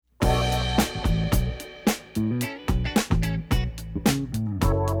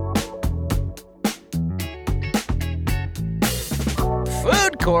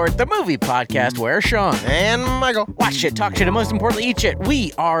Record, the movie podcast where Sean And Michael. watch shit, talk shit, and most importantly, eat shit.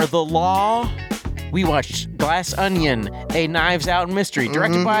 We are the law. We watched Glass Onion, a Knives Out mystery,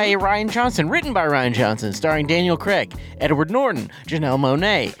 directed by Ryan Johnson, written by Ryan Johnson, starring Daniel Craig, Edward Norton, Janelle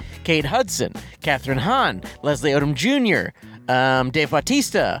Monáe, Kate Hudson, Catherine Hahn, Leslie Odom Jr., Dave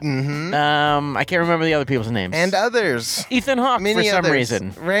Bautista. I can't remember the other people's names. And others. Ethan Hawke Many for some others.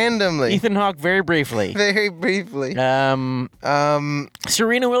 reason. Randomly. Ethan Hawke very briefly. Very briefly.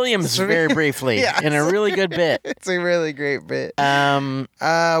 Serena Williams very briefly Yes. in a really good bit. It's a really great bit.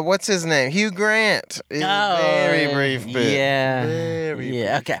 What's His name? Hugh Grant. Is a very brief bit. Yeah. Very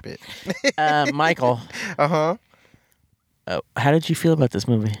Yeah, brief okay. bit. Michael, Uh-huh. how did you feel about this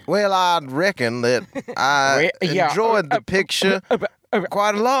movie? Well, I reckon that I Yeah. enjoyed the picture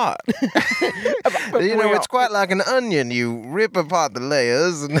quite a lot. It's quite like an onion. You rip apart the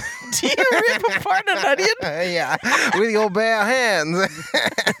layers and Do you rip apart an onion? yeah, with your bare hands.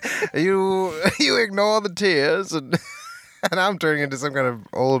 you ignore the tears and I'm turning into some kind of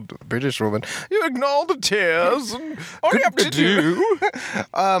old British woman. You ignore the tears and All you have to do.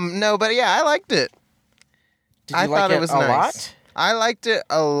 no, but yeah, I liked it. Did you I like thought it was a nice. lot? I liked it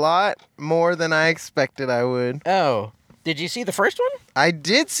a lot more than I expected I would. Oh. Did you see the first one? I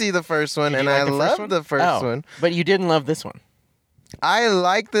did see the first one, Did and you like I the first loved one? the first Oh, one. But you didn't love this one. I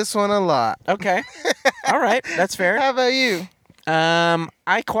like this one a lot. Okay. All right. That's fair. How about you?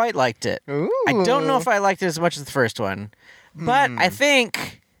 I quite liked it. Ooh. I don't know if I liked it as much as the first one, but I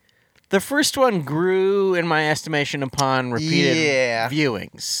think the first one grew in my estimation upon repeated Yeah.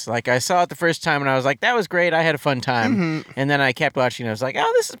 viewings. Like I saw it the first time and I was like, "That was great. I had a fun time." And then I kept watching. And I was like,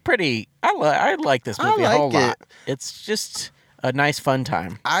 "Oh, this is pretty. I like this movie a whole like it. lot. It's just a nice fun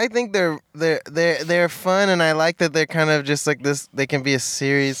time." I think they're fun, and I like that they're kind of just like this. They can be a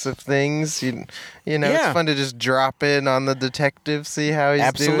series of things. You know, Yeah. it's fun to just drop in on the detective, see how he's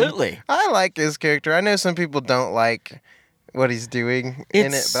doing. Absolutely. I like his character. I know some people don't like what he's doing in it,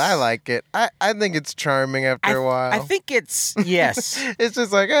 It's- but I like it. I think it's charming after a while. I think it's yes. it's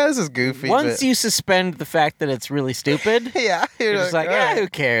just like, oh, this is goofy. Once but you suspend the fact that it's really stupid, yeah, you're just like, all right. who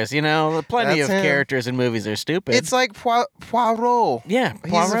cares? You know, plenty That's of him. characters in movies are stupid. It's like Poirot. yeah, He's a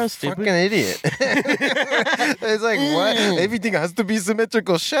Poirot's stupid. fucking idiot. It's like, what? Everything has to be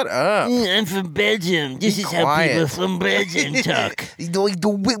symmetrical. Shut up. I'm from Belgium. This Be is how quiet. people from Belgium talk.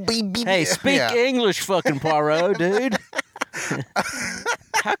 Hey, speak Yeah. English, fucking Poirot, dude.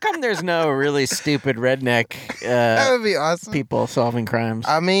 How come there's no really stupid redneck That would be awesome. people solving crimes?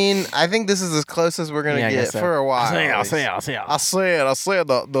 I mean, I think this is as close as we're gonna Yeah, I get guess so. for a while. I'll at say. least. I said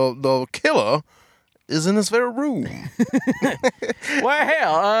the killer is in this very room. Well,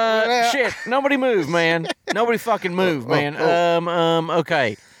 hell, Well- shit. Nobody move, man. Nobody fucking move, man.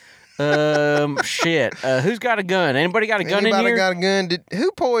 Okay. Shit. Who's got a gun? Anybody got a gun Anybody in here? got a gun?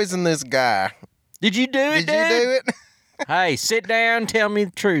 Who poisoned this guy? Did you do it, Did you do it? Hey, sit down. Tell me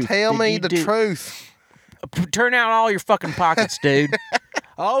the truth. Tell Did me you the do- truth. Turn out all your fucking pockets, dude.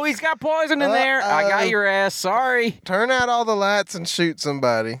 Oh, he's got poison in there. I got Uh-oh. your ass. Sorry. Turn out all the lights and shoot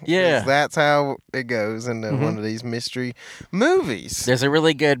somebody. 'Cause Yeah. that's how it goes in one of these mystery movies. There's a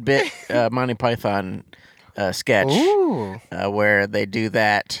really good bit Monty Python sketch Ooh. where they do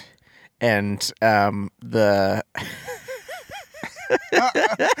that, and the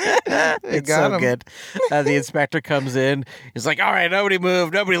it's got so him. good. The inspector comes in. He's like, "All right, nobody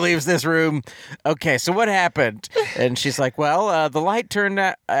move. Nobody leaves this room." Okay, so what happened? And she's like, "Well, the light turned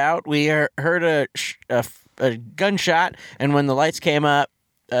out. We heard a gunshot, and when the lights came up,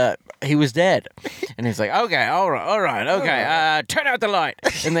 he was dead." And he's like, "Okay, all right, okay. Turn out the light."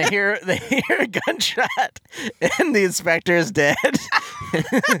 And they hear a gunshot, and the inspector is dead.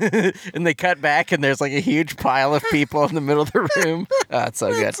 And they cut back, and there's like a huge pile of people in the middle of the room. Oh, it's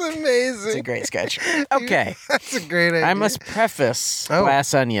so good. That's amazing. It's a great sketch. Okay, That's a great idea. I must preface Oh.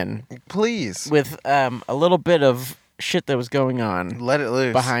 Glass Onion Please. with a little bit of shit that was going on Let it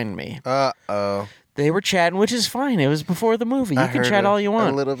loose. behind me. Uh-oh. They were chatting, which is fine. It was before the movie. You can chat all you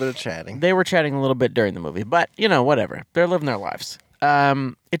want. A little bit of chatting. They were chatting a little bit during the movie, but whatever. They're living their lives.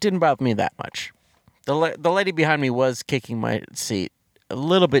 It didn't bother me that much. The lady behind me was kicking my seat a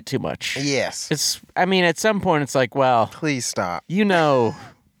little bit too much. Yes. At some point it's like, well, Please stop. you know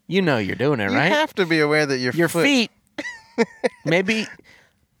you're doing it, You right? have to be aware that your foot... feet. Maybe.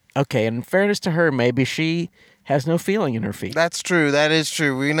 Okay, in fairness to her, maybe she has no feeling in her feet. That's true. That is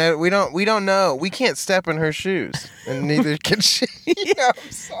true. We don't know. We can't step in her shoes, and neither can she.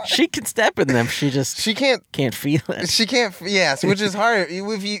 I'm sorry. She can step in them. She just She can't. can't feel it. She can't. Yes, which is hard.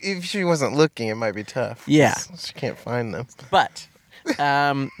 If she wasn't looking, it might be tough. Yeah. She can't find them. But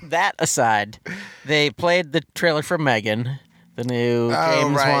that aside, they played the trailer for Megan. the new Oh,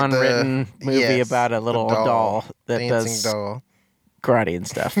 James right, Wan the- written movie yes, about a the little doll that dancing does doll. karate and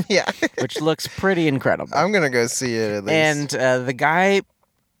stuff, Yeah, which looks pretty incredible. I'm gonna go see it at least. And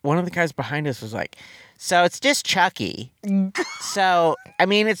one of the guys behind us was like, "So it's just Chucky. So I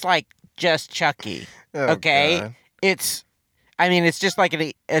mean, it's like just Chucky. Oh, Okay, God. it's." I mean, it's just like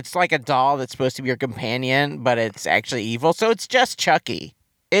it's like a doll that's supposed to be your companion, but it's actually evil. So it's just Chucky.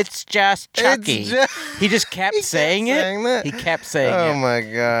 It's just Chucky. He just kept saying it. that. He kept saying Oh it, my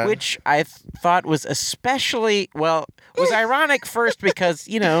God. which I thought was especially was ironic first because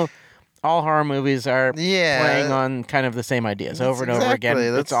all horror movies are Yeah. playing on kind of the same ideas That's over and over again. exactly-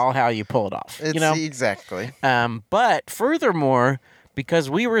 It's that's- all how you pull it off. It's exactly. But furthermore, because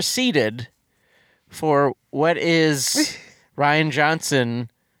we were seated for what is Ryan Johnson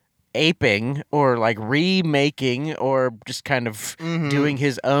aping or like remaking or just kind of Mm-hmm. doing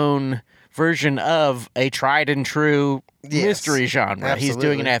his own version of a tried and true Yes, mystery genre. He's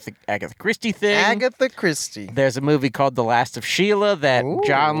doing an Agatha Christie thing. Agatha Christie. There's a movie called The Last of Sheila that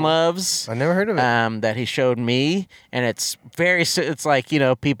John Ooh. loves. I never heard of it. That he showed me, and it's like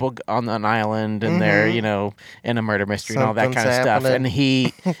people on an island and they're in a murder mystery and all that Something's kind of stuff. happening. And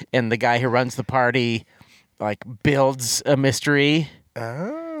he and the guy who runs the party like builds a mystery.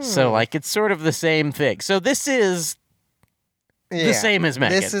 Oh. So like it's sort of the same thing. So this is the same as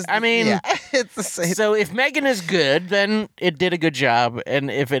Megan. This is. I mean, yeah, it's the same. so if Megan is good, then it did a good job, and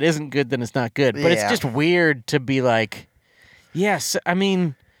if it isn't good, then it's not good. But it's Yeah. just weird to be like, yes, I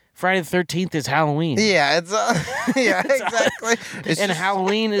mean, Friday the 13th is Halloween. Yeah, it's. Yeah, exactly. It's And just-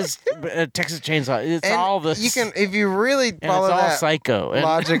 Halloween is Texas Chainsaw. It's and all the You can, if you really and follow it's all that psycho. And,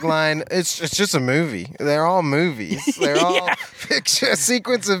 logic line, it's just a movie. They're all movies. They're all Yeah. picture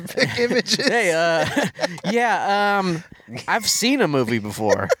sequence of images. hey, I've seen a movie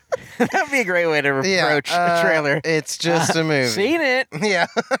before. That'd be a great way to approach a trailer. It's just a movie. Seen it? Yeah,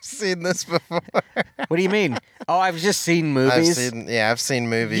 I've seen this before. What do you mean? Oh, I've just seen movies. I've seen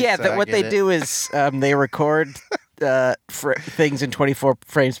movies. Yeah, so that I what they get it. do is they record things in 24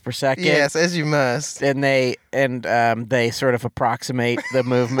 frames per second. Yes, as you must. And they sort of approximate the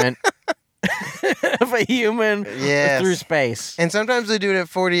movement of a human Yes. through space. And sometimes they do it at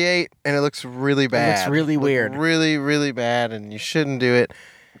 48, and it looks really bad. looks really weird. Really, really bad, and you shouldn't do it.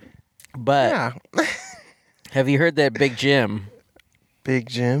 But Yeah. have you heard that Big Jim Big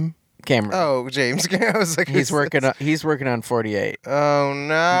Jim. Cameron? Oh, James. I was like, he's who's working this? he's working on 48. Oh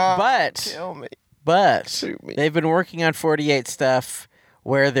no! But Kill me. but Shoot me. they've been working on 48 stuff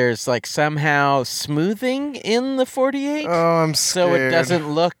where there's like somehow smoothing in the 48. Oh, I'm scared. So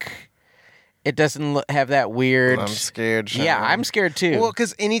it doesn't have that weird. I'm scared. Yeah, Sean. I'm scared too. Well,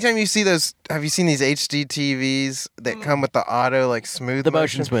 because anytime you see those, have you seen these HD TVs that come with the auto like smooth? The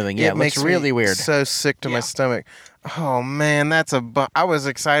motion smoothing, yeah, it looks makes me really weird. So sick to my Yeah. stomach. Oh man, that's a. I was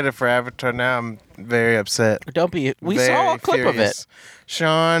excited for Avatar. Now I'm very upset. Don't be. We Very saw a clip of furious. it.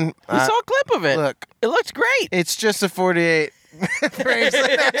 Sean. We saw a clip of it. Look, It looks great. it's just a 48 frames.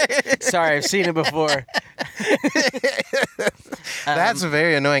 Sorry, I've seen it before. That's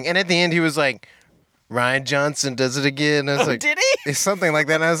very annoying. And at the end, he was like, "Ryan Johnson does it again." I was like, Did he? It's something like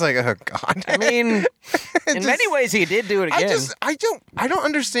that. And I was like, "Oh God." I mean, in many ways, he did do it again. I don't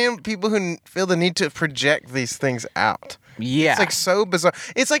understand people who feel the need to project these things out. yeah. It's like so bizarre.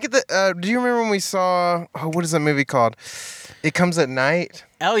 It's like at the. Do you remember when we saw? Oh, what is that movie called? It Comes at Night.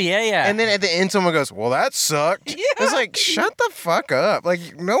 oh yeah, yeah. And then at the end, someone goes, "Well, that sucked." Yeah. It's like, shut the fuck up.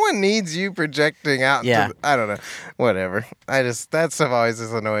 Like, no one needs you projecting out. Yeah. I don't know. Whatever. That stuff always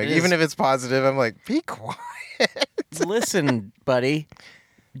is annoying. It is. Even if it's positive, I'm like, be quiet. Listen, buddy,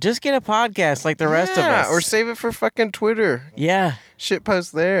 just get a podcast like the rest of Yeah, us. or save it for fucking Twitter. yeah. Shit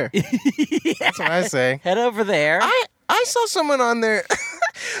post there. That's what I say. Head over there. I saw someone on there.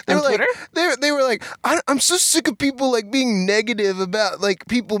 They On were like, Twitter? they were like, I'm so sick of people like being negative about like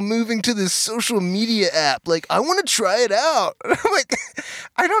people moving to this social media app. Like, I want to try it out. And I'm like,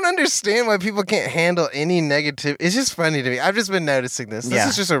 I don't understand why people can't handle any negative. It's just funny to me. I've just been noticing this. This Yeah.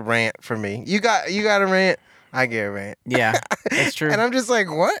 is just a rant for me. You got a rant. I get a rant. yeah, that's true. And I'm just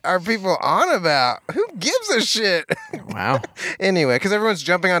like, what are people on about? Who gives a shit? Wow. Anyway, because everyone's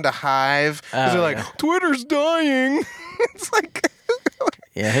jumping onto Hive. 'Cause Oh, they're like, yeah. Twitter's dying. It's like,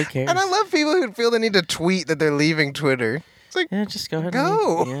 Yeah, who cares? and I love people who feel the need to tweet that they're leaving Twitter. It's like, Yeah, just go ahead.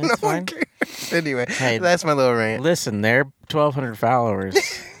 go. And yeah, No it's one fine. cares. Anyway, Hey, that's my little rant. Listen, their 1,200 followers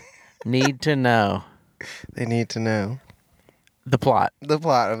need to know They need to know the plot the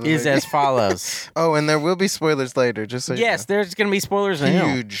plot of the is movie. as follows. Oh, and there will be spoilers later, just so Yes, there's going to be spoilers you know.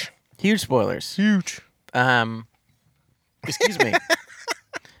 now. Huge. Huge spoilers. Huge. Excuse me.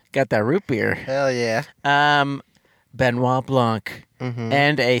 Got that root beer. Hell yeah. Benoit Blanc Mm-hmm.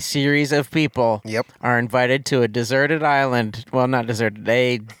 and a series of people Yep. are invited to a deserted island. Well, not deserted,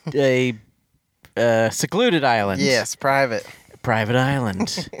 a secluded island. Yes, private. Private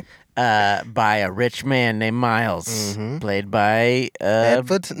island. By a rich man named Miles, Mm-hmm. played by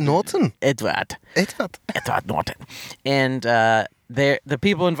Edward Norton. Edward Edward. Norton. And the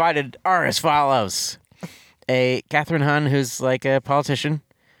people invited are as follows: a Catherine Hahn, who's like a politician,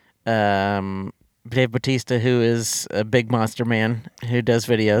 Dave Bautista, who is a big monster man who does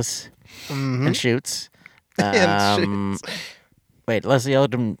videos and shoots. And Wait, Leslie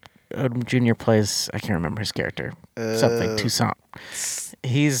Odom Jr. plays, I can't remember his character, something Toussaint.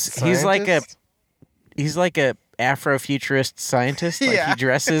 He's like a Afrofuturist scientist. Like Yeah. he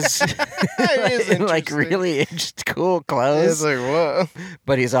dresses It is in like interesting. really just cool It's clothes, like, whoa.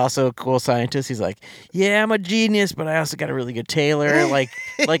 but he's also a cool scientist. He's like, yeah, I'm a genius, but I also got a really good tailor. Like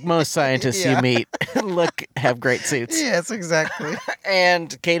most scientists Yeah. you meet, have great suits. Yes, exactly.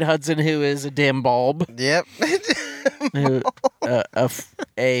 And Kate Hudson, who is a dim bulb, Yep. who,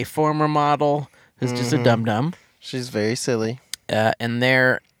 a former model who's just a dum dum. She's very silly. And there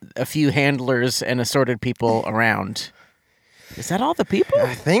are a few handlers and assorted people around. Is that all the people?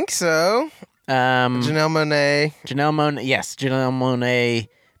 I think so. Janelle Monáe, Janelle Monáe. Yes, Janelle Monáe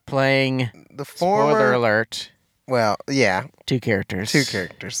playing. the former. Spoiler alert. Well, yeah, Two characters.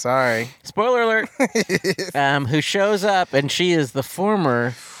 Sorry. Spoiler alert. Who shows up, and she is the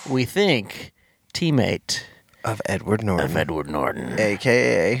former, we think, teammate Of Edward Norton. of Edward Norton.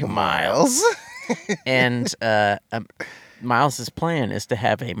 AKA Miles. And Miles's plan is to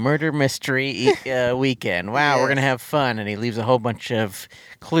have a murder mystery weekend. Wow, we're Yes. gonna have fun, and he leaves a whole bunch of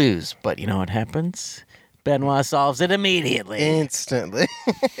clues. But you know what happens? Benoit solves it immediately, Instantly.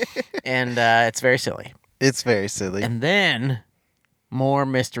 and it's very silly. It's very silly. And then more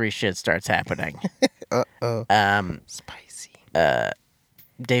mystery shit starts happening. Uh-oh. Spicy.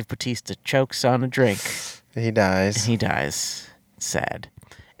 Dave Bautista chokes on a drink. He dies. And he dies. Sad.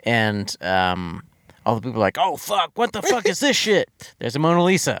 And all the people are like, oh, fuck, what the fuck is this shit? There's a Mona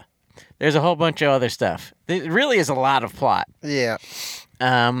Lisa. There's a whole bunch of other stuff. It really is a lot of plot. Yeah.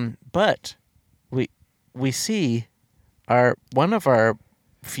 But we see one of our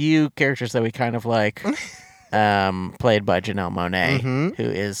few characters that we kind of like, played by Janelle Monáe, who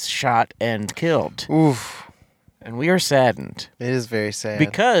is shot and killed. Oof. And we are saddened It is very sad.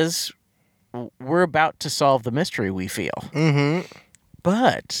 because we're about to solve the mystery, we feel. Mm-hmm.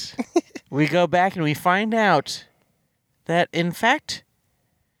 But we go back and we find out that, in fact,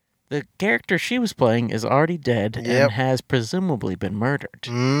 the character she was playing is already dead Yep. and has presumably been murdered.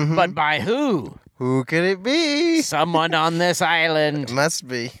 Mm-hmm. But by who? Who could it be? Someone on this It island. must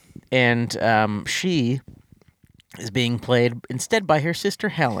be. And she is being played instead by her sister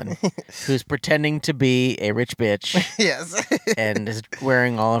Helen, who's pretending to be a rich bitch Yes. and is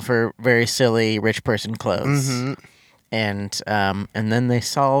wearing all of her very silly rich person clothes. Mm-hmm. And then they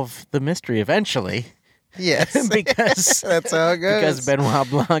solve the mystery eventually. Yes. because That's how it goes. because Benoit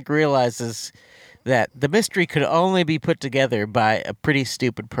Blanc realizes that the mystery could only be put together by a pretty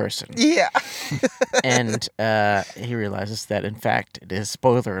stupid person, Yeah. and he realizes that in fact it is,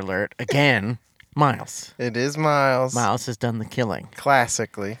 spoiler alert again, Miles. It is Miles. Miles has done the killing,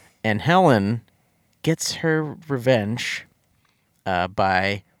 Classically. and Helen gets her revenge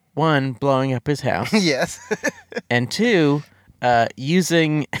by one, blowing up his house, Yes. and two,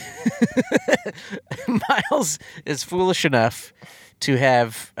 using Miles is foolish enough to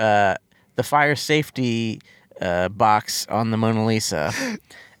have the fire safety box on the Mona Lisa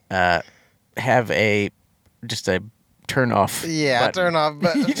have a turn off. Yeah, button. turn off.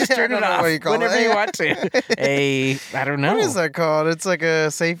 But You just I turn don't it know off what you call whenever it. you want to. I don't know. What is that called? It's like a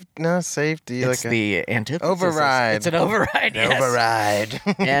safety. It's like the antithesis. Override. It's an override. an Yes. override.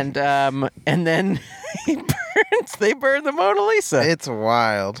 And then they burn the Mona Lisa. It's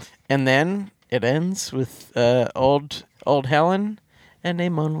wild. And then it ends with old Helen and a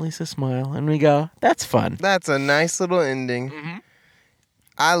Mona Lisa smile, and we go, "That's fun." That's a nice little ending. Mm-hmm.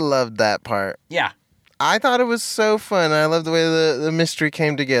 I loved that part. Yeah, I thought it was so fun. I loved the way the mystery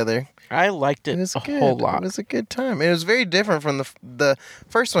came together. I liked it It was a good. whole lot. It was a good time. It was very different from the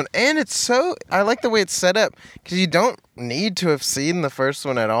first one, and it's so. I like the way it's set up because you don't need to have seen the first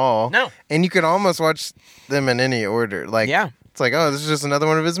one at all. No. and you could almost watch them in any order. Like, Yeah. it's like, oh, this is just another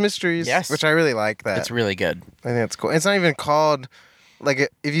one of his mysteries. Yes. which I really like that. It's really good. I think that's cool. It's not even called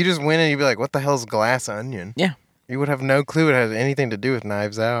like if you just went and you'd be like, what the hell's Glass Onion? Yeah, You would have no clue it had anything to do with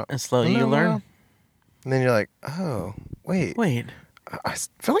Knives Out. and slowly Oh, you no, learn. wow. And then you're like, oh, wait. Wait, I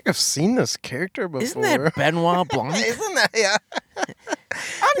feel like I've seen this character before. isn't that Benoit Blanc? Isn't that, yeah.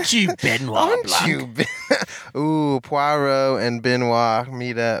 Aren't you Benoit Aren't Blanc? you? Ooh, Poirot and Benoit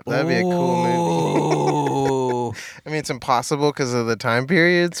meet up. That'd be a cool movie. I mean, it's impossible because of the time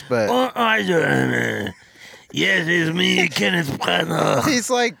periods, but yes, it's me, Kenneth Branagh. he's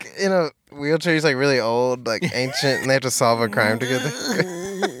like in a wheelchair. He's like really old, like ancient, and they have to solve a crime together.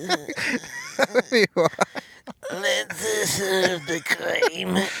 That'd be wild. Let's solve the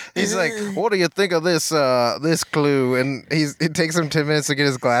crime. He's like, "What do you think of this this clue?" And it takes him 10 minutes to get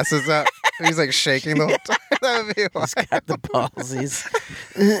his glasses out. And he's like shaking the whole time. That would be wild. He's got the palsies.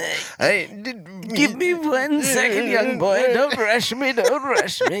 Hey, Give me 1 second, young boy. Don't rush me. Don't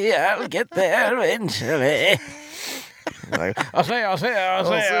rush me. I'll get there eventually. Like, I'll say.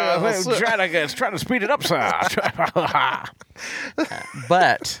 Try to speed it up, sir.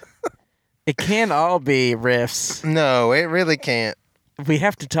 But it can't all be riffs. No, it really can't. We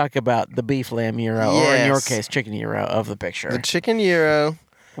have to talk about the beef lamb gyro, or in your Yes. case, chicken gyro of the picture. The chicken gyro.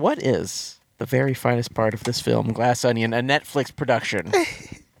 What is the very finest part of this film, Glass Onion, a Netflix production?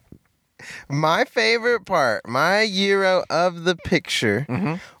 My favorite part, my gyro of the picture,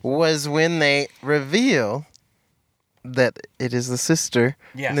 was when they reveal that it is the sister.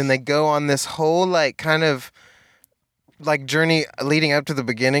 Yes. And then they go on this whole like kind of like journey leading up to the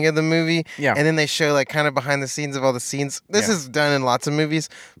beginning of the movie. Yeah. And then they show like kind of behind the scenes of all the scenes. This Yeah. is done in lots of movies,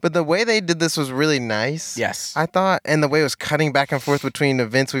 but the way they did this was really nice. Yes. I thought, and the way it was cutting back and forth between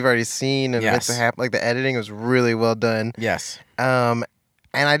events we've already seen and events Yes. that happen, like the editing was really well done. Yes.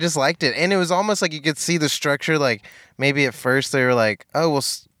 And I just liked it. And it was almost like you could see the structure. Like maybe at first they were like, oh, well,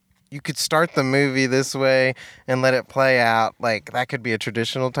 you could start the movie this way and let it play out. Like that could be a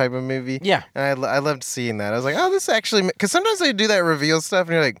traditional type of movie. Yeah. And I loved seeing that. I was like, oh, this actually, because sometimes they do that reveal stuff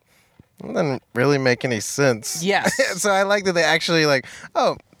and you're like, it doesn't really make any sense. Yes. So I like that they actually like,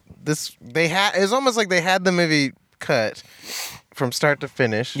 oh, it was almost like they had the movie cut from start to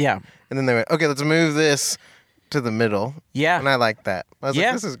finish. Yeah. And then they went, okay, let's move this to the middle. Yeah. And I like that. I was Yeah.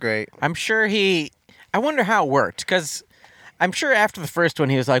 like, this is great. I'm sure I wonder how it worked, because I'm sure after the first one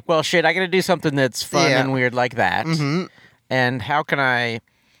he was like, well, shit, I got to do something that's fun Yeah. and weird like that. Mm-hmm. And how can I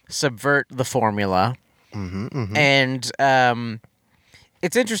subvert the formula? Mm-hmm. And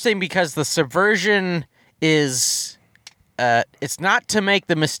it's interesting because the subversion is... it's not to make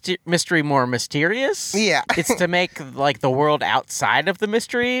the mystery more mysterious. Yeah. It's to make like the world outside of the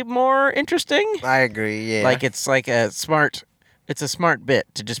mystery more interesting. I agree. Yeah. Like it's like a smart bit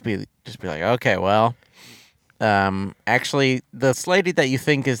to just be like, okay, well, actually the lady that you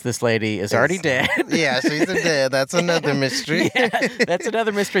think is this lady is already dead. yeah, she's dead. That's another mystery. Yeah, that's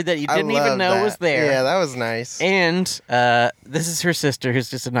another mystery that you I didn't love even know that. was there. Yeah, that was nice. And this is her sister, who's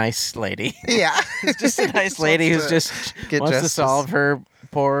just a nice lady. Yeah. Just a nice lady who's just get wants to justice. solve her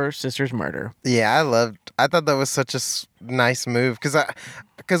poor sister's murder. Yeah, I thought that was such a nice move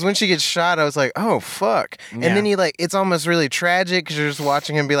because when she gets shot, I was like, oh fuck, and Yeah. then it's almost really tragic because you're just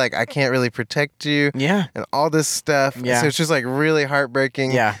watching him be like, I can't really protect you, Yeah. and all this stuff. Yeah. So it's just like really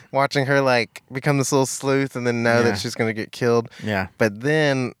heartbreaking. Yeah. Watching her like become this little sleuth and then know Yeah. that she's gonna get killed. Yeah. But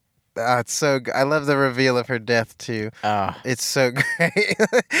then. It's so good. I love the reveal of her death too. It's so great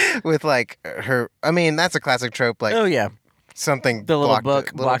with like her. I mean, that's a classic trope. Like Oh yeah. something The little blocked book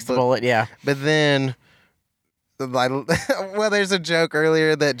it, little blocks the book. bullet. Yeah. But then, well, there's a joke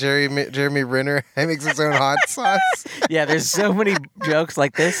earlier that Jeremy Renner makes his own hot sauce. Yeah, there's so many jokes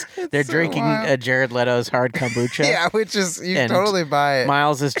like this. They're so drinking wild. Jared Leto's hard kombucha. Yeah, which is you And totally buy it.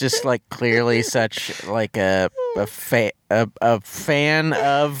 Miles is just like clearly such like a fan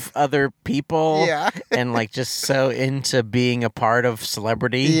of other people. Yeah. And like just so into being a part of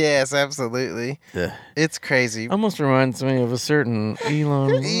celebrity. Yes, absolutely. Ugh. It's crazy. Almost reminds me of a certain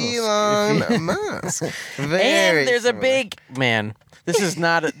Elon Musk. Elon Musk. Very And there's a similar. big man. This is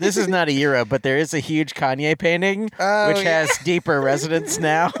not a Euro, but there is a huge Kanye painting, Oh, which yeah. has deeper resonance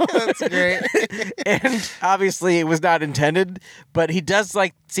now. That's great. And obviously, it was not intended, but he does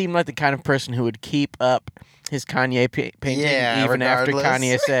seem like the kind of person who would keep up his Kanye painting Yeah, even after regardless.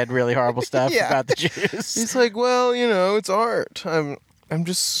 Kanye said really horrible stuff Yeah. about the Jews. He's like, well, it's art. I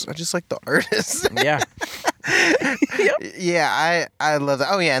just like the artist. Yeah. Yeah, I love that.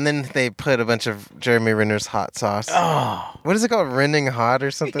 Oh yeah, and then they put a bunch of Jeremy Renner's hot sauce. Oh, What is it called? Renning Hot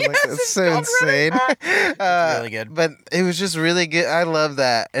or something like that? Yes, It's it's so called insane. It's really good. But it was just really good. I love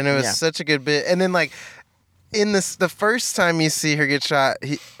that. And it was Yeah. such a good bit. And then in the first time you see her get shot,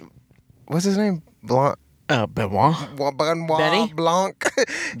 what's his name? Blanc. Benoit. Benoit Benny? Blanc.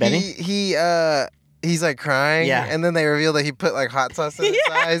 Benny? He he's like crying, Yeah. and then they reveal that he put like hot sauce in his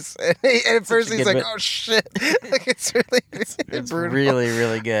eyes, and at first a he's good like, bit. "Oh shit!" Like it's really It's brutal. really,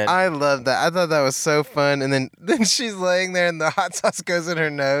 really good. I love that. I thought that was so fun. And then she's laying there, and the hot sauce goes in her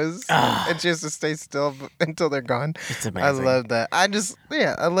nose, and she has to stay still until they're gone. It's I amazing. love that. I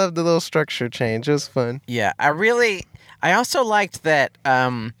love the little structure change. It was fun. Yeah, I also liked that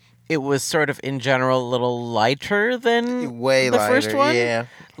it was sort of in general a little lighter than Way the lighter. first one. Yeah.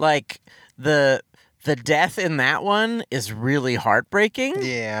 Like the death in that one is really heartbreaking.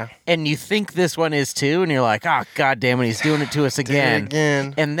 Yeah. And you think this one is too, and you're like, oh god damn it, he's doing it to us again.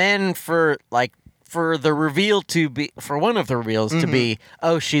 Again. And then for the reveal to be for one of the reveals to be,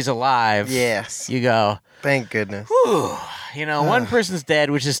 oh, she's alive. Yes. You go, Thank goodness. whew. You know, one person's dead,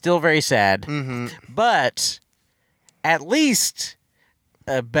 which is still very sad. Mm-hmm. But at least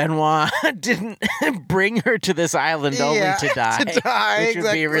Benoit didn't bring her to this island only Yeah, to die. to die, Which would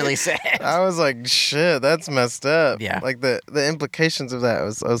be exactly. really sad. I was like, shit, that's messed up. Yeah. Like the implications of that I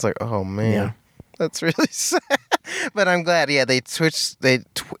was like, oh man. Yeah. That's really sad. But I'm glad, they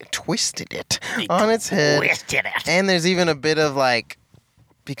twisted it on its head. Twisted it. And there's even a bit of like,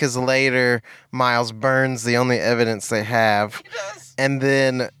 because later Miles burns the only evidence they have. And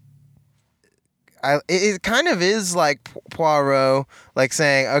then it kind of is like Poirot, like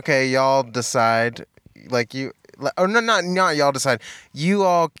saying, okay, y'all decide, like you, or no, not y'all decide. You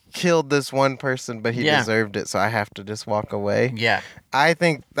all killed this one person, but he Yeah. deserved it, so I have to just walk away. Yeah. I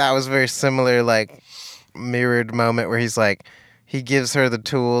think that was very similar, like mirrored moment where he's like, he gives her the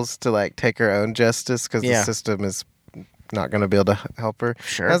tools to like take her own justice because Yeah. the system is not going to be able to help her.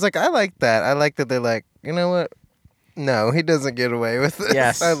 Sure. I was like, I like that. I like that they're like, you know what? No, he doesn't get away with this.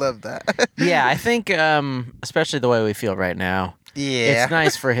 Yes. I love that. Yeah, I think, especially the way we feel right now, Yeah. it's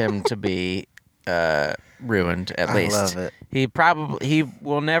nice for him to be ruined, at I least. love it. He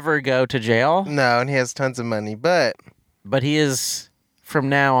will never go to jail, No, and he has tons of money, but but he is, from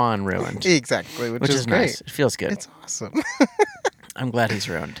now on, ruined. exactly, which Which is is great. nice. It feels good. It's awesome. I'm glad he's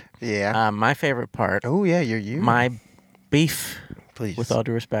ruined. Yeah. My favorite part, Oh yeah, you're you. my beef, Please. with all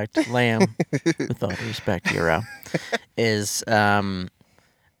due respect, lamb, with all due respect, Euro, is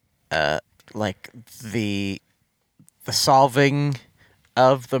like the solving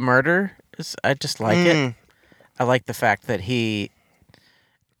of the murder. I just like it. I like the fact that he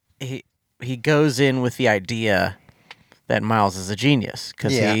goes in with the idea that Miles is a genius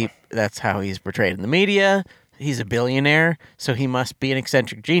because Yeah. that's how he's portrayed in the media. He's a billionaire, so he must be an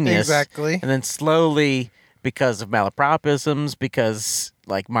eccentric genius. Exactly. And then slowly, because of malapropisms, because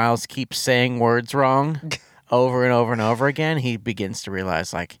like Miles keeps saying words wrong over and over and over again, he begins to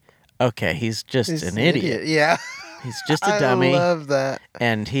realize like, okay, he's just He's an idiot. Yeah. He's just a I dummy. love that.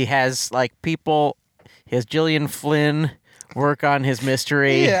 And he has like people. He has Gillian Flynn work on his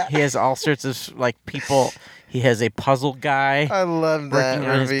mystery. Yeah. He has all sorts of like people. He has a puzzle guy I love that working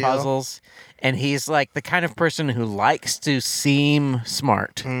on his reveal. puzzles. And he's like the kind of person who likes to seem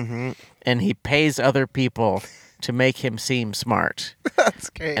smart. Mm-hmm. And he pays other people to make him seem smart That's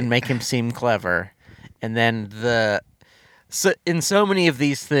great. and make him seem clever. And then so in so many of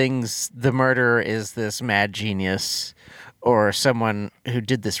these things, the murderer is this mad genius or someone who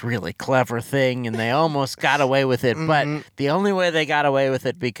did this really clever thing and they almost got away with it. But the only way they got away with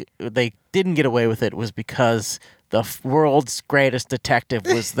it, they didn't get away with it, was because the world's greatest detective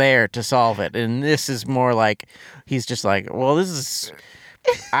was there to solve it. And this is more like, he's just like, well, this is...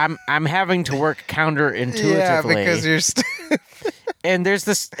 I'm having to work counterintuitively. Yeah, because you're And there's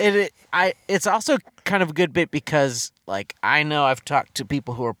this, it's also kind of a good bit because, like, I know I've talked to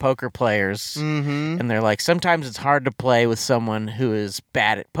people who are poker players, and they're like, sometimes it's hard to play with someone who is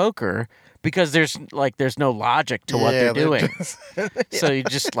bad at poker because there's no logic to what they're doing. So you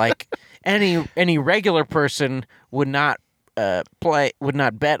just like any regular person would not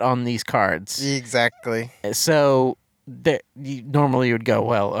bet on these cards. Exactly. So normally you would go,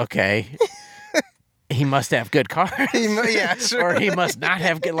 well, okay. He must have good cards. Yeah, sure. Or he must not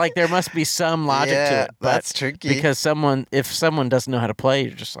have good. Like, there must be some logic to Yeah, it. But that's tricky. Because if someone doesn't know how to play,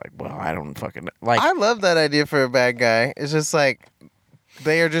 you're just like, well, I don't fucking know. Like, I love that idea for a bad guy. It's just like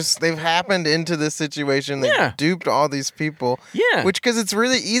they've happened into this situation. They've Yeah. duped all these people. Yeah. Which, because it's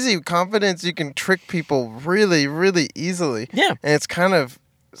really easy. Confidence, you can trick people really, really easily. Yeah. And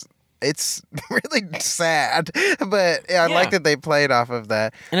it's really sad. But I Yeah. like that they played off of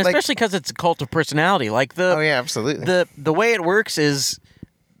that. and Like, especially because it's a cult of personality. Like, oh, yeah, absolutely. the way it works is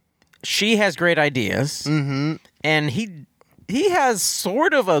she has great ideas, and he has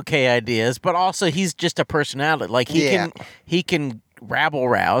sort of okay ideas, but also he's just a personality. Like, he Yeah. can rabble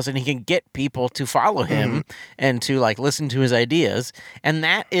rouse, and he can get people to follow him and to like listen to his ideas. And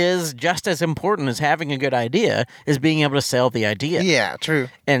that is just as important as having a good idea, is being able to sell the idea. Yeah, true.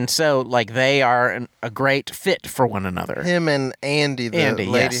 And so like they are a great fit for one another. Him and Andy, the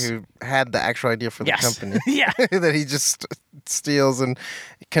lady yes. who had the actual idea for the Yes. company. Yeah. That he just steals and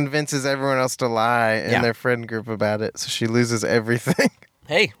convinces everyone else to lie in Yeah. their friend group about it, so she loses everything.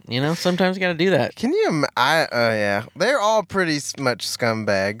 Hey, sometimes you got to do that. Can you? Yeah, they're all pretty much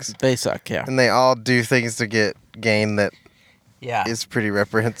scumbags, They suck, yeah. and they all do things to get gain that Yeah. is pretty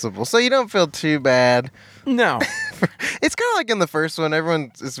reprehensible. So you don't feel too bad. No. It's kind of like in the first one,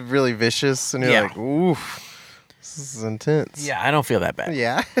 everyone is really vicious, and you're Yeah. like, oof, this is intense. Yeah, I don't feel that bad.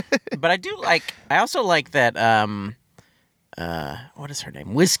 Yeah. But I also like that, what is her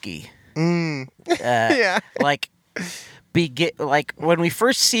name? Whiskey. Yeah. Like, like when we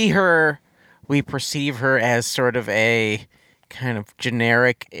first see her, we perceive her as sort of a kind of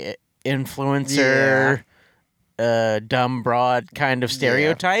generic influencer, dumb broad kind of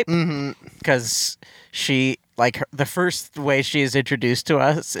stereotype. Because she, like, the first way she is introduced to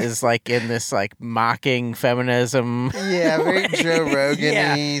us is like in this like mocking feminism. Yeah, very Joe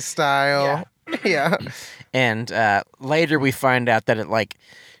Rogan-y style. Yeah. And later we find out that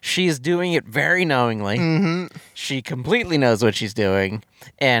she's doing it very knowingly. She completely knows what she's doing,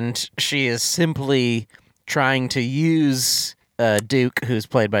 and she is simply trying to use Duke, who's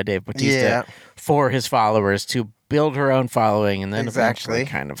played by Dave Bautista, for his followers to build her own following, and then eventually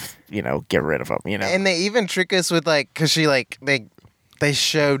kind of get rid of them. And they even trick us with because she they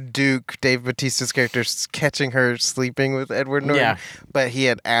show Duke, Dave Bautista's character, catching her sleeping with Edward Norton, but he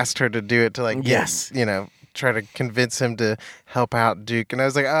had asked her to do it to try to convince him to help out Duke. And I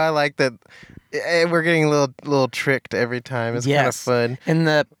was like, oh, I like that. We're getting a little tricked every time. It's kind of fun. And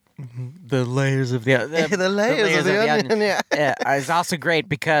the layers of the layers of the onion. It's also great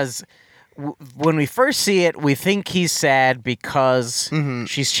because when we first see it, we think he's sad because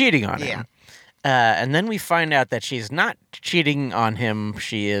she's cheating on him. And then we find out that she's not cheating on him.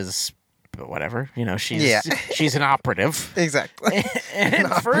 She is whatever, she's an operative. Exactly. And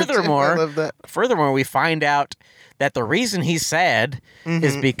I love that. Furthermore, we find out that the reason he's sad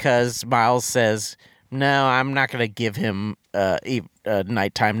is because Miles says, no, I'm not going to give him a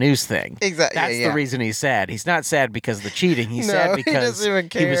nighttime news thing. Exactly. That's the reason he's sad. He's not sad because of the cheating. He's sad because he doesn't even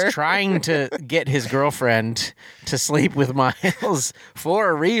care. He was trying to get his girlfriend to sleep with Miles for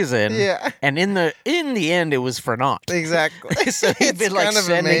a reason. Yeah. And in the end, it was for naught. Exactly. So he'd been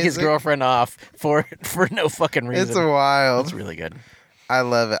sending his girlfriend off for no fucking reason. It's wild. It's really good. I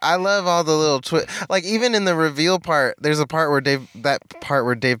love it. I love all the little even in the reveal part, there's a part where Dave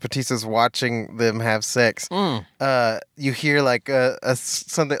Bautista's watching them have sex. You hear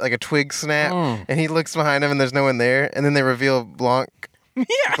something like a twig snap, and he looks behind him and there's no one there, and then they reveal Blanc,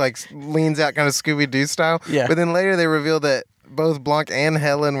 leans out kind of Scooby-Doo style. Yeah. But then later they reveal that both Blanc and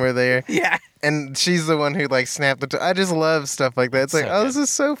Helen were there. Yeah. And she's the one who snapped the. I just love stuff like that. It's like, oh, this is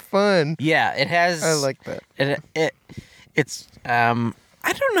so fun. Yeah, it has. I like that. It's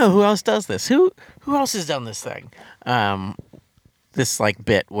I don't know who else does this. Who else has done this thing? This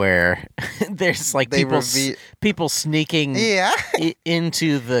bit where there's people sneaking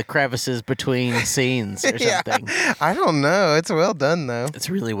into the crevices between scenes or something. I don't know. It's well done though. It's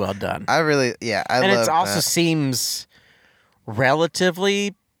really well done. I love and it also that. Seems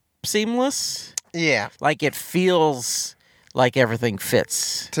relatively seamless. Yeah. It feels like everything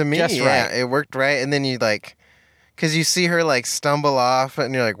fits. To me, just right. It worked right. And then you because you see her stumble off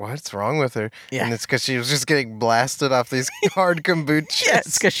and you're like, what's wrong with her? Yeah. And it's because she was just getting blasted off these hard kombuchas. Yeah,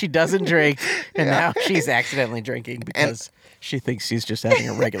 it's because she doesn't drink, and now she's accidentally drinking because she thinks she's just having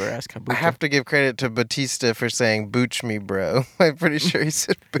a regular ass kombucha. I have to give credit to Bautista for saying "booch me, bro." I'm pretty sure he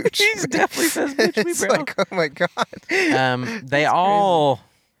said "booch." He definitely says "booch me, It's bro." oh my god. They all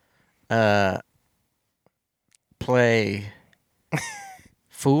play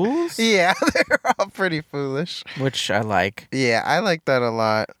fools. Yeah, they're all pretty foolish. Which I like. Yeah, I like that a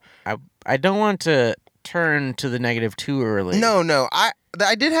lot. I don't want to turn to the negative too early. No. I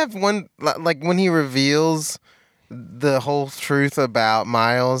did have one when he reveals the whole truth about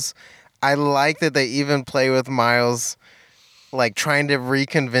Miles. I like that they even play with Miles, trying to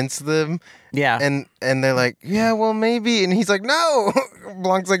reconvince them. Yeah. And they're like, yeah, well, maybe. And he's like, no.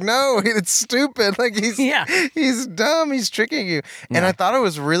 Blanc's like, no, it's stupid. He's dumb. He's tricking you. Yeah. And I thought it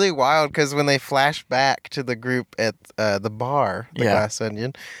was really wild because when they flash back to the group at the bar, the Glass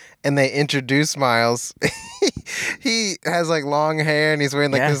Onion, and they introduce Miles, he has long hair and he's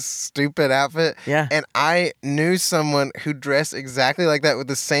wearing this stupid outfit. Yeah. And I knew someone who dressed exactly like that with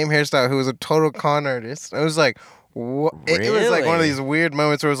the same hairstyle who was a total con artist. I was like, It was like one of Really? these weird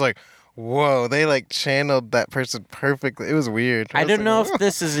moments where it was like, whoa, they like channeled that person perfectly. It was weird. I don't know if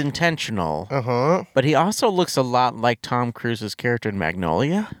this is intentional, Uh-huh. but he also looks a lot like Tom Cruise's character in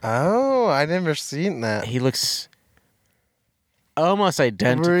Magnolia. Oh, I never seen that. He looks almost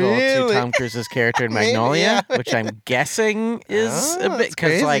identical to Really? Tom Cruise's character in Maybe, Magnolia, yeah. which I'm guessing is Oh, a bit that's because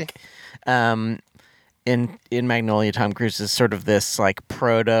crazy. like in Magnolia, Tom Cruise is sort of this like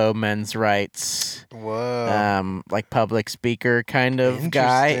proto men's rights, Whoa. like public speaker kind of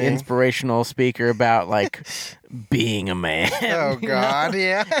guy, Interesting. inspirational speaker about like being a man. Oh you know? God,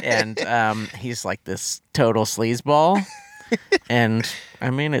 yeah. And he's like this total sleazeball. And I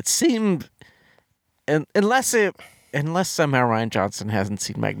mean, it seemed, unless somehow Ryan Johnson hasn't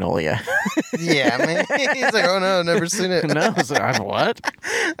seen Magnolia. Yeah, man. He's like, oh no, never seen it. Who knows? What?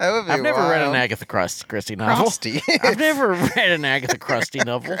 That would be I've never read an wild. Agatha Christie novel. Crusty. I've never read an Agatha Christie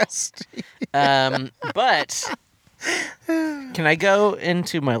novel. Crusty. But can I go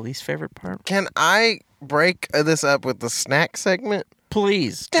into my least favorite part? Can I break this up with the snack segment?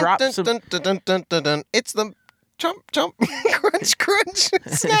 Please Dun, drop dun, some. dun, dun, dun, dun, dun, dun. It's the chomp chomp crunch crunch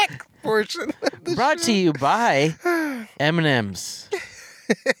snack portion. Of the Brought show. to you by M&M's.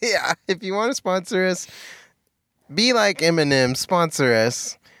 Yeah, if you want to sponsor us, be like Eminem, sponsor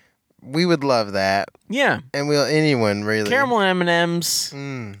us. We would love that, Yeah, and we'll anyone really. caramel M&M's.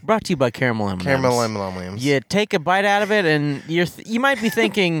 Mm, Brought to you by Caramel M&M's. caramel M&Ms. You take a bite out of it, and you might be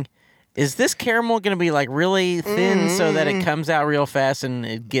thinking, is this caramel going to be like really thin so that it comes out real fast and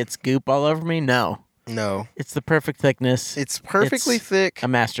it gets goop all over me? No, No, it's the perfect thickness. it's perfectly It's thick. a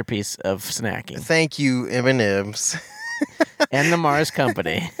masterpiece of snacking. Thank you, M&Ms. And the Mars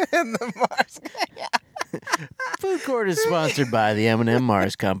Company. And the Mars. Food Court is sponsored by the M&M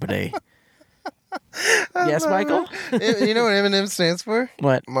Mars Company. Yes, Michael? You know what M&M stands for?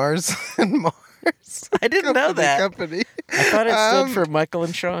 What? Mars and Mars. I didn't know that. Company. I thought it stood Um, for Michael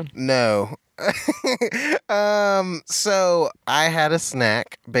and Sean. No. So I had a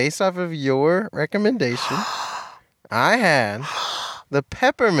snack based off of your recommendation. I had the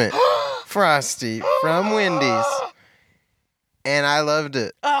peppermint frosty from Wendy's, and I loved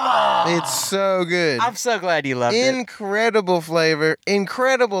it. It's so good. I'm so glad you loved it. Incredible flavor,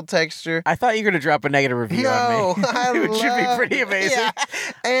 incredible texture. I thought you were going to drop a negative review No, on me. I Which should be loved pretty it. amazing. Yeah.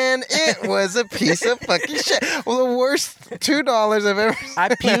 And it was a piece of fucking shit. Well, the worst $2 I've ever I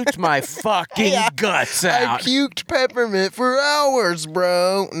puked my fucking Yeah. guts I out. puked peppermint for hours,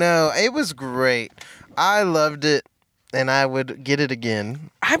 bro. No, it was great. I loved it, and I would get it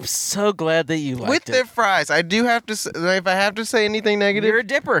again. I'm so glad that you liked With it. their fries. I do have to say, if I have to say anything negative, You're a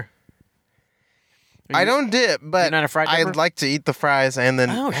dipper. I don't dip, but not a fried dipper? I'd like to eat the fries and then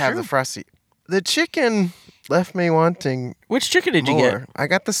Oh, have sure. the frosty. The chicken left me wanting Which chicken did you more. get? I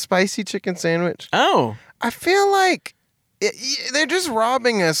got the spicy chicken sandwich. Oh, I feel like they're just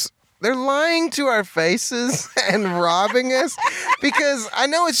robbing us. They're lying to our faces and robbing us because I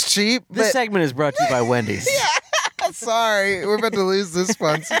know it's cheap, this but segment is brought to you by Wendy's. sorry, we're about to lose this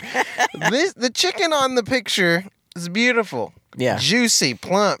sponsor. The chicken on the picture is beautiful. Yeah. Juicy,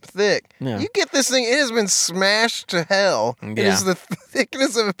 plump, thick. Yeah. You get this thing, it has been smashed to hell. It Yeah. is the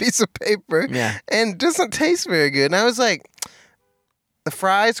thickness of a piece of paper. Yeah. And doesn't taste very good. And I was like, the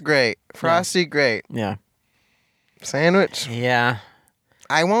fries, great. Frosty, great. Yeah. Sandwich, Yeah.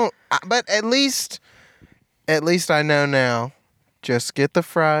 I won't. But at least I know now. Just get the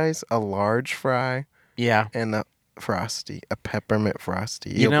fries, a large fry, Yeah. and a frosty, a peppermint frosty.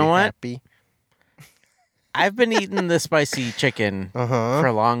 You You'll know be what? Happy. I've been eating the spicy chicken for Uh-huh.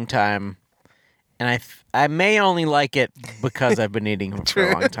 a long time, and I may only like it because I've been eating it for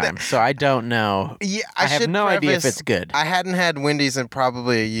a long time. So I don't know. Yeah, I have should no idea if preface, it's good. I hadn't had Wendy's in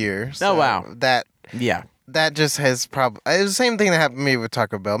probably a year. So wow. That just has probably it was the same thing that happened to me with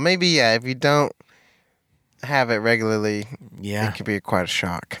Taco Bell. Maybe yeah, if you don't have it regularly, Yeah. it could be quite a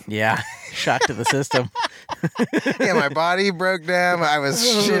shock. Yeah. Shock to the system. Yeah, my body broke down. I was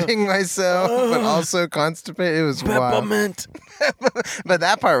shitting myself, but also constipated. It was wild. Peppermint. But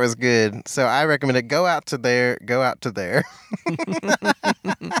that part was good. So I recommend it. Go out to there. This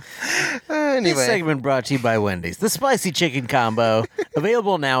Anyway, segment brought to you by Wendy's. The spicy chicken combo,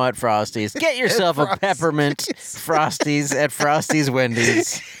 available now at Frosty's. Get yourself a peppermint Frosties at Frosty's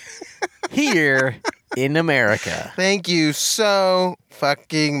Wendy's here in America. thank you so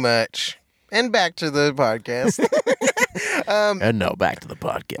fucking much. And back to the podcast. And now back to the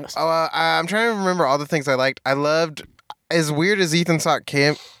podcast. I'm trying to remember all the things I liked. I loved as weird as Ethan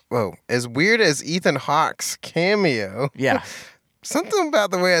Hawke's cameo. Yeah. Something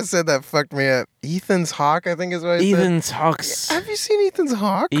about the way I said that fucked me up. Ethan's Hawke, I think is what I said. Ethan's Hawks. Have you seen Ethan's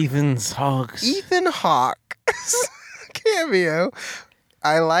Hawke? Ethan's Hawks. Ethan Hawke cameo.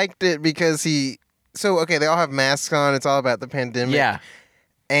 I liked it because they all have masks on. It's all about the pandemic. Yeah.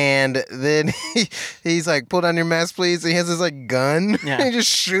 And then he's like, pull down your mask, please. And he has this like gun. Yeah. And he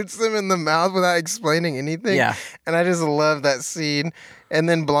just shoots them in the mouth without explaining anything. Yeah. And I just love that scene. And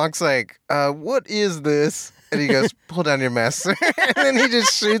then Blanc's like, what is this? And he goes, pull down your mask, sir. And then he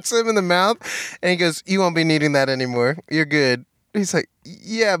just shoots him in the mouth. And he goes, you won't be needing that anymore. You're good. He's like,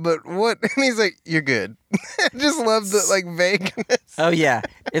 yeah, but what? And he's like, you're good. I just love the like vagueness. Oh yeah,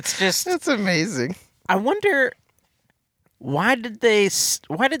 it's just. That's amazing. I wonder why did they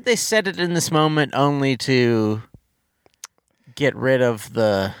set it in this moment only to get rid of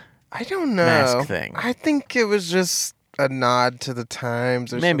the I don't know. mask thing? I think it was just a nod to the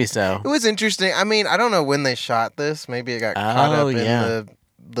times. Or Maybe something. so. It was interesting. I mean, I don't know when they shot this. Maybe it got caught up in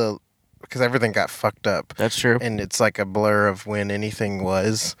the because everything got fucked up. That's true. And it's like a blur of when anything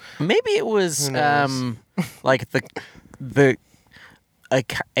was. Maybe it was Who knows? like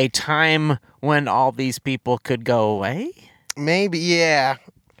a time when all these people could go away. Maybe, yeah.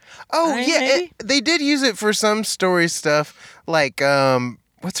 Oh, Right, yeah. maybe? They did use it for some story stuff. Like,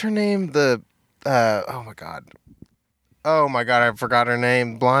 what's her name? Oh my God. Oh my God, I forgot her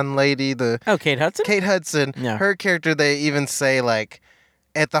name. Blonde lady, Oh, Kate Hudson. Kate Hudson. Yeah. Her character, they even say, like,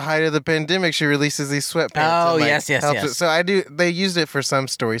 at the height of the pandemic, she releases these sweatpants. Oh, and, like, yes. helps it. So they used it for some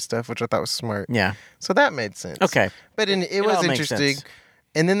story stuff, which I thought was smart. Yeah. So that made sense. Okay. But it all was makes interesting. sense.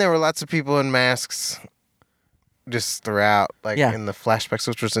 And then there were lots of people in masks just throughout, like Yeah. in the flashbacks,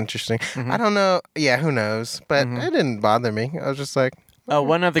 which was interesting. Mhm. I don't know. Yeah, who knows? But Mhm. it didn't bother me. I was just like, Oh,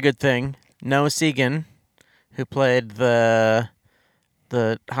 one other good thing: Noah Segan, who played the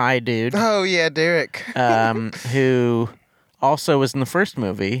high dude, oh, yeah, Derek. who also was in the first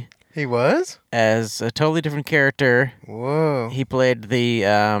movie He was? as a totally different character. Whoa. He played the.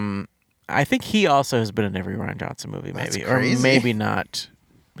 I think he also has been in every Ryan Johnson movie, That's maybe, crazy. or maybe not.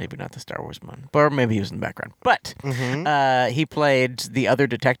 Maybe not the Star Wars one, or maybe he was in the background. But Mhm. he played the other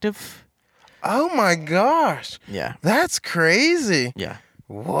detective. Oh, my gosh. Yeah, That's crazy. yeah,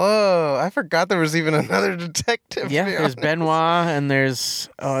 Whoa. I forgot there was even another detective. to yeah. be There's honest. Benoit, and there's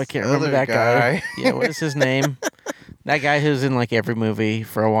I can't remember Other that guy. guy. Yeah, what is his name? That guy who's in like every movie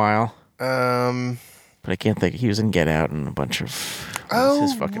for a while, but I can't think. He was in Get Out and a bunch of.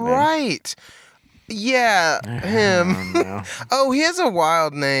 What's his fucking name? right. Yeah, him. I don't know. Oh, he has a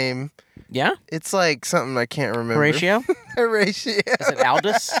wild name. Yeah, It's like something I can't remember. Horatio. Horatio. Is it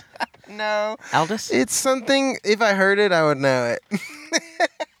Aldous? No. Aldous? It's something, if I heard it, I would know it.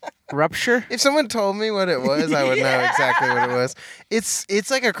 Rupture? If someone told me what it was, I would know exactly what it was.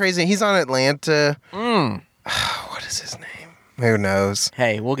 It's like a crazy, he's on Atlanta. Mm. What is his name? Who knows?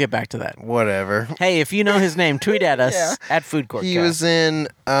 Hey, we'll get back to that. Whatever. Hey, if you know his name, tweet at us Yeah. at Food Court. He was in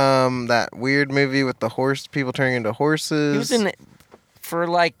that weird movie with the horse, people turning into horses. He was in for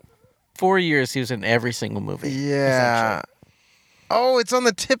like 4 years. He was in every single movie. Yeah. essentially. Oh, it's on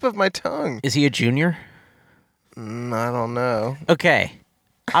the tip of my tongue. Is he a junior? I don't know. Okay,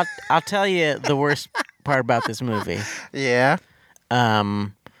 I'll tell you the worst part about this movie. Yeah.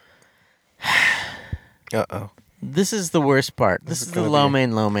 Um, Uh-oh. this is the worst part. This is is the gonna low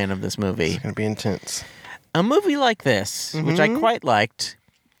be- man of this movie. It's going to be intense. A movie like this, which I Mhm. quite liked,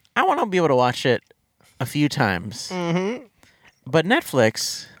 I want to be able to watch it a few times. Mm-hmm. But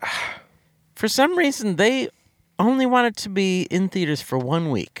Netflix, for some reason, they only want it to be in theaters for 1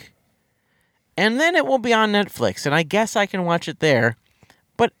 week. And then it will be on Netflix, and I guess I can watch it there.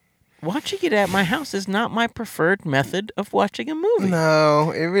 But watching it at my house is not my preferred method of watching a movie.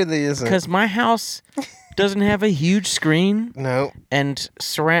 No, it really isn't. Because my house doesn't have a huge screen No. and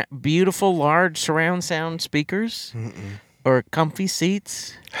beautiful, large surround sound speakers or comfy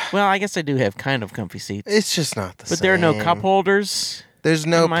seats. Well, I guess I do have kind of comfy seats. It's just not the same. But there are no cup holders. There's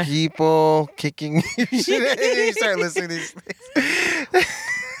no in my- people kicking you. You start listening to these things.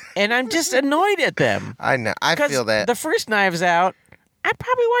 And I'm just annoyed at them. I know. I 'Cause feel that. the first Knives Out, I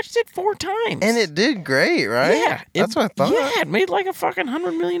probably watched it 4 times. And it did great, right? Yeah. That's what I thought. Yeah, it made like a fucking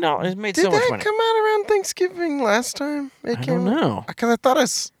 $100 million. It made Did so much that money. come out around Thanksgiving last time? It I came don't know. Because I thought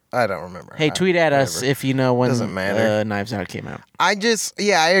I don't remember. Hey, tweet at us whatever. if you know when Doesn't matter. Knives Out came out. I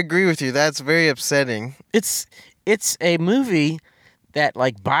agree with you. That's very upsetting. It's a movie that,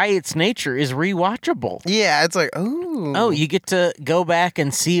 like, by its nature, is rewatchable. Yeah, it's like, ooh. Oh, you get to go back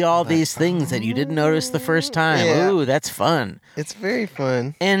and see all these things that you didn't notice the first time. Yeah. Ooh, that's fun. It's very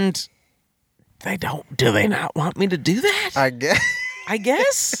fun. And do they not want me to do that? I guess. I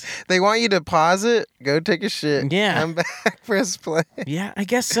guess. They want you to pause it, go take a shit, Yeah. come back, press play. Yeah, I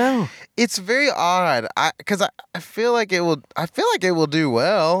guess so. It's very odd. Because I feel like it will. I feel like it will do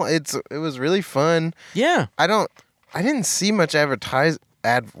well. It was really fun. Yeah. I didn't see much advertisement.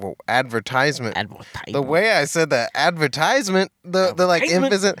 The way I said that advertisement, the like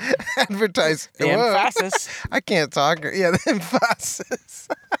Advertisement. emphasis, advertise. The Whoa. emphasis. I can't talk. Yeah, the emphasis.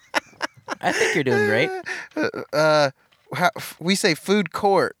 I think you're doing great. We say food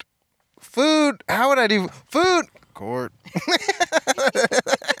court. Food. How would I do food court?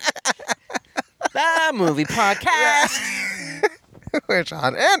 The movie podcast. We're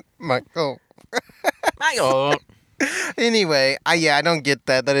John and Michael. Michael. Anyway, I don't get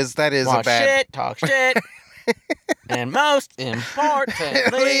that. That is Talk a bad. shit, talk shit. And most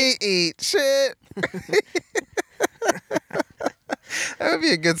importantly, Eat shit. That would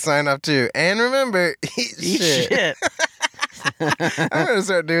be a good sign off too. And remember, eat eat shit. shit. I'm gonna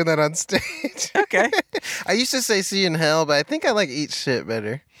start doing that on stage. Okay. I used to say "see you in hell," but I think I like "eat shit"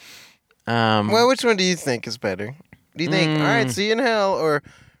 better. Um, Well, which one do you think is better? Do you think, all right, see you in hell, or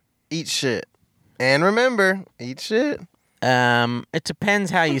eat shit? And remember, eat shit. it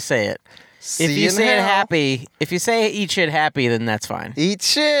depends how you say it. See If you in say it hell. happy, if you say eat shit happy, then that's fine. Eat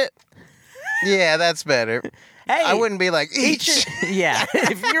shit. Yeah, that's better. Hey, I wouldn't be like, eat shit. Yeah,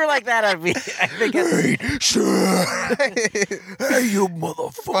 if you were like that, I think it's, Eat shit. hey, you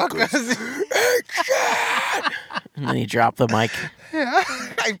motherfuckers. And then you drop the mic. Yeah.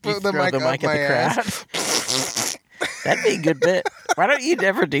 I You put the throw mic the up mic my at the ass. crowd. That'd be a good bit. Why don't you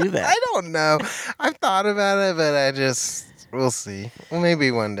ever do that? I don't know. I've thought about it, but we'll see. Well,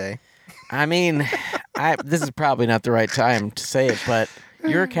 maybe one day. I mean, this is probably not the right time to say it, but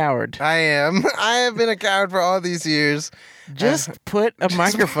you're a coward. I am. I have been a coward for all these years. Just put a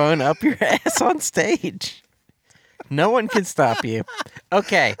microphone up your ass on stage. No one can stop you.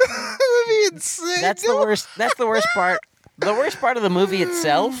 Okay, That would be insane. that's the worst. That's the worst part. The worst part of the movie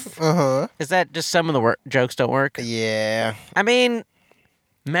itself Uh-huh. is that just some of the jokes don't work. Yeah. I mean,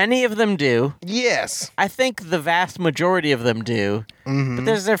 many of them do. Yes. I think the vast majority of them do. Mm-hmm. But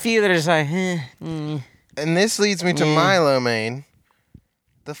there's a few that are just like, And this leads me to Milo Main.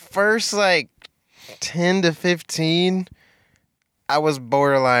 The first, 10 to 15, I was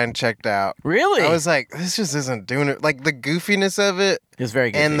borderline checked out. really? I was like, this just isn't doing it. Like, the goofiness of it It's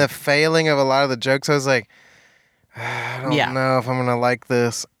very good. and the failing of a lot of the jokes, I was like, I don't Yeah. know if I'm going to like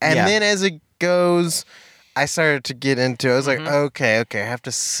this. And Yeah. then as it goes, I started to get into it. I was like, Mm-hmm. okay, I have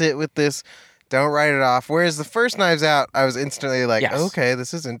to sit with this. Don't write it off. Whereas the first Knives Out, I was instantly like, Yes. okay,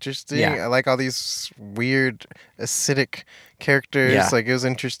 this is interesting. Yeah. I like all these weird, acidic characters. Yeah. Like, it was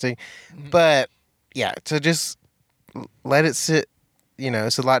interesting. But, yeah, to just let it sit,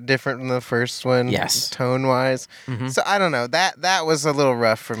 it's a lot different than the first one. Yes. Tone-wise. Mhm. So, I don't know. That was a little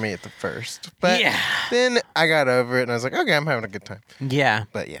rough for me at the first. But Yeah. then I got over it, and I was like, okay, I'm having a good time. Yeah.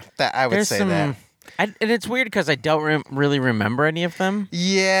 But, yeah, that I would There's say some, that. and it's weird because I don't really remember any of them.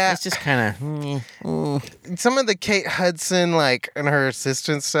 Yeah. It's just kind of. Some of the Kate Hudson, and her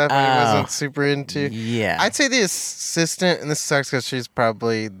assistant stuff, I Oh. wasn't super into. Yeah. I'd say the assistant, and this sucks because she's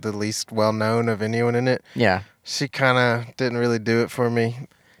probably the least well known of anyone in it. Yeah. She kind of didn't really do it for me.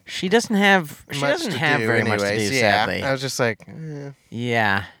 She doesn't have. She Much doesn't to have do very much to anyways. do. Yeah, Sadly. I was just like,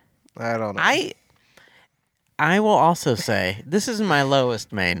 Yeah. I don't know. I will also say this isn't my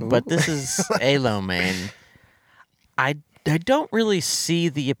lowest main, but this is a low main. I don't really see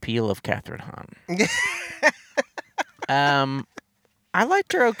the appeal of Catherine Hahn. I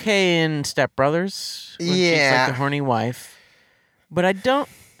liked her okay in Step Brothers. When she's Yeah. like the horny wife, but I don't.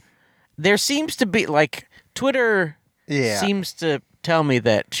 There seems to be Twitter Yeah. seems to tell me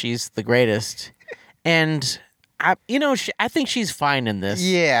that she's the greatest, and I think she's fine in this.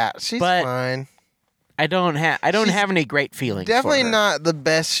 Yeah, she's But fine. I don't have She's have any great feelings. Definitely for her. not the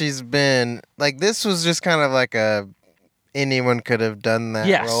best she's been. This was just kind of like anyone could have done that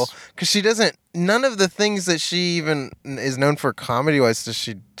Yes. role because she doesn't. None of the things that she even is known for comedy wise does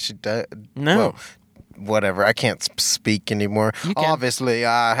she does. No. Well, whatever. I can't speak anymore. You can. Obviously,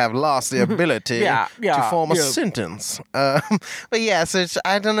 I have lost the ability Yeah, to form a yeah. sentence. But yeah, so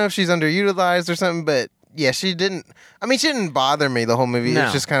I don't know if she's underutilized or something. But yeah, she didn't. I mean, she didn't bother me the whole movie. It No.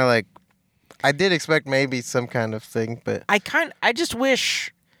 was just kind of like I did expect maybe some kind of thing, but I just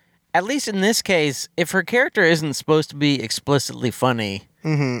wish, at least in this case, if her character isn't supposed to be explicitly funny,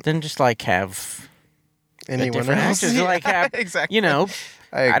 then just have a anyone different else? actress. Yeah, exactly.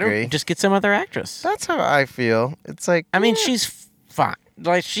 I agree. just get some other actress. That's how I feel. It's like I mean, she's fine.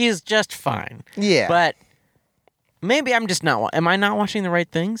 She is just fine. yeah, But Maybe I'm just not. Am I not watching the right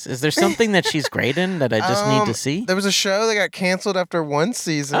things? Is there something that she's great in that I just need to see? There was a show that got canceled after one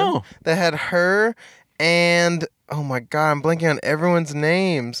season that had her and oh my god, I'm blanking on everyone's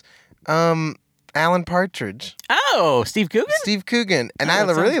names. Alan Partridge. Oh, Steve Coogan? Steve Coogan. And Oh, I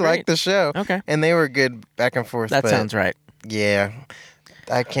that really sounds liked great. the show. Okay. And they were good back and forth. That but sounds right. yeah.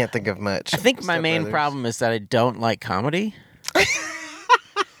 I can't think of much. I think my Step main Brothers. problem is that I don't like comedy.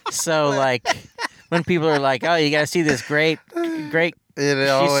 So, like, when people are like, oh, you got to see this great, It she's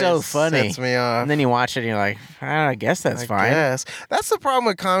always so funny. sets me off. And then you watch it and you're like, I guess that's I fine. guess. That's the problem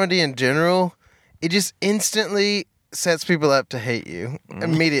with comedy in general. It just instantly sets people up to hate you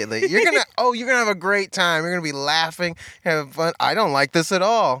immediately. You're gonna have a great time. You're gonna be laughing, having fun. I don't like this at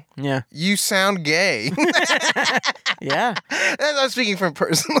all. Yeah. You sound gay. Yeah. I'm speaking from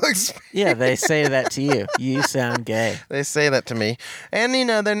personal experience. Yeah, they say that to you. You sound gay. They say that to me, and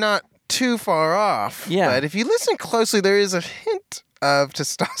they're not too far off. Yeah. But if you listen closely, there is a hint of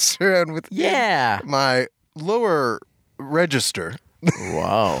testosterone within Yeah. my lower register.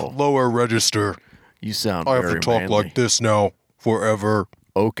 Whoa. Lower register. You sound I have very to talk manly. like this now forever.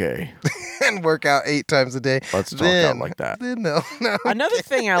 Okay. And work out 8 times a day. Let's talk out like that. Then no. Another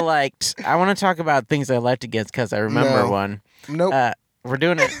thing I liked, I want to talk about things I liked against because I remember No. one. Nope. We're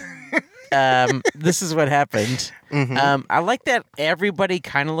doing it. This is what happened. Mhm. I like that everybody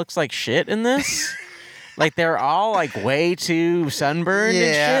kind of looks like shit in this. Like they're all like way too sunburned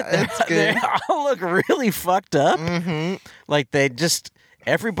Yeah, and shit. it's good. They all look really fucked up. Mm-hmm. Like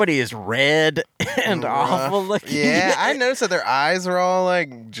everybody is red and awful looking. Yeah, I noticed that their eyes were all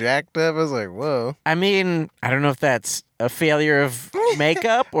like jacked up. I was like, whoa. I mean, I don't know if that's a failure of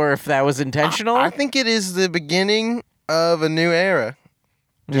makeup or if that was intentional. I think it is the beginning of a new era.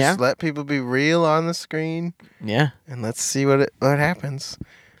 Just Yeah. let people be real on the screen, Yeah. and let's see what happens.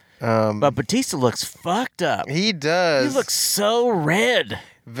 But Batista looks fucked up. He does. He looks so red.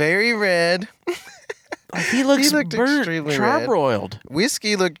 very red. Like he looks looked burnt, extremely red. charbroiled.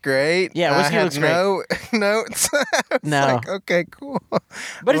 Whiskey looked great. Yeah, Whiskey I looks had great. no notes. I was No. like, okay, cool. But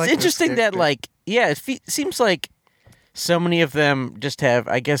I it's like this interesting that, character. like, yeah, it seems like so many of them just have,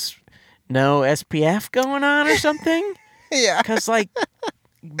 I guess, no SPF going on or something. Yeah. Because, like,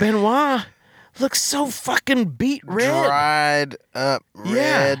 Benoit looks so fucking beat red. Dried up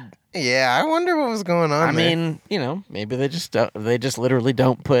red. Yeah, I wonder what was going on I there. mean, maybe they just literally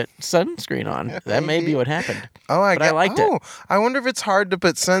don't put sunscreen on. That may be Maybe. what happened. oh, I but I got- liked it. oh, I wonder if it's hard to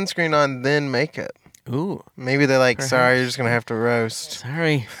put sunscreen on then makeup. Ooh, Maybe they're like, sorry, Perhaps. you're just gonna have to roast,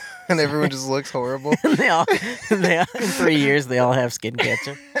 sorry. and everyone just looks horrible. they all in 3 years they all have skin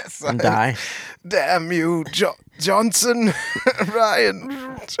cancer and die. Damn you, Johnson, Ryan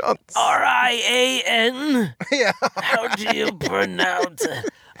Johnson. Ryan. Yeah, How do you pronounce it?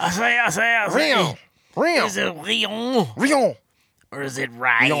 I say. Rion, Is it Rion Rion. or is it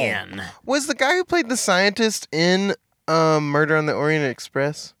Ryan? Was the guy who played the scientist in Murder on the Orient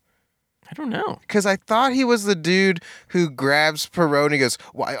Express? I don't know. Because I thought he was the dude who grabs Perot and he goes,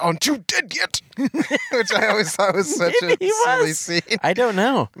 "Why aren't you dead yet?" Which I always thought was such Maybe a he silly was. scene. I don't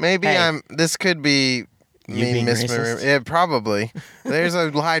know. Maybe Hey. This could be You me being misremembering. racist? Yeah, probably. There's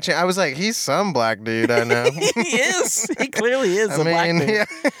a high chance. I was like, he's some black dude I know. He is. He clearly is a black dude. yeah.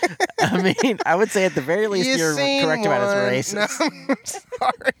 I mean, I would say at the very least You you're seen correct about one. his racist. No, I'm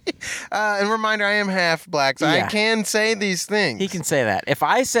sorry. And reminder, I am half black, so I Yeah. can say these things. He can say that. If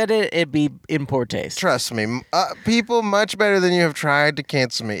I said it, it'd be in poor taste. Trust me, people much better than you have tried to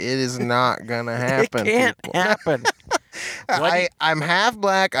cancel me. It is not gonna happen. It can't people. happen. What- I'm half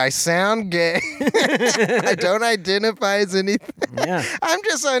black. I sound gay. I don't identify as anything. Yeah. I'm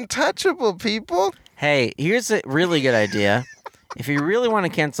just untouchable, people. Hey, here's a really good idea. If you really want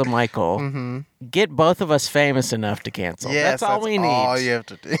to cancel Michael, get both of us famous enough to cancel. Yes, that's all we need. All you have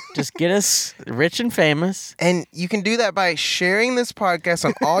to do. Just get us rich and famous. And you can do that by sharing this podcast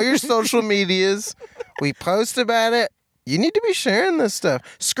on all your social medias. We post about it. You need to be sharing this stuff.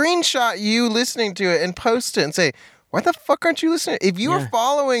 Screenshot you listening to it and post it and say, why the fuck aren't you listening? If you are Yeah.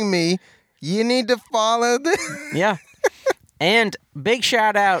 following me, you need to follow this. Yeah. And big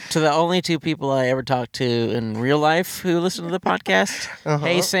shout out to the only 2 people I ever talked to in real life who listen to the podcast.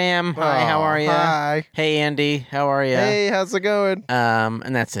 Hey Sam, hi, how are you? Hi. Hey Andy, how are you? Hey, how's it going?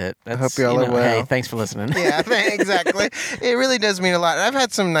 And that's it. That's, hope y'all are well. Hey, thanks for listening. Yeah, exactly. It really does mean a lot. And I've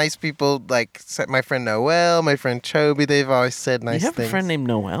had some nice people, like my friend Noel, my friend Chobi. They've always said nice You have things. a friend named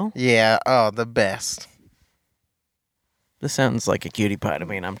Noel? Yeah. Oh, the best. This sounds like a cutie pie to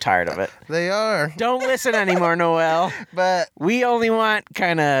me, and I'm tired of it. They are. Don't listen anymore, Noel. But We only want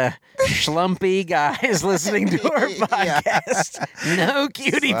kind of schlumpy guys listening to our Yeah. podcast. No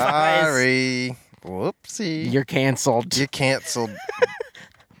cutie pies. sorry. Whoopsie. You're canceled You're canceled.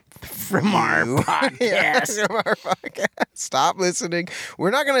 from our You. podcast. Yeah, from our podcast. Stop listening.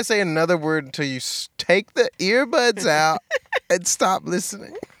 We're not going to say another word until you take the earbuds out and stop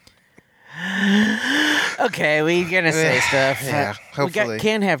listening. Okay, we're gonna say stuff. Yeah, hopefully.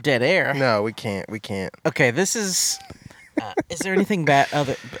 Can't have dead air. No, we can't. We can't. Okay, this is. Is there anything else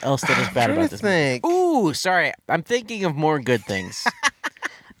that is bad trying about to this? think. Ooh, sorry. I'm thinking of more good things.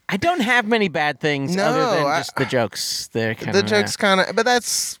 I don't have many bad things No, other than just the jokes. They're kind The joke's kind of, but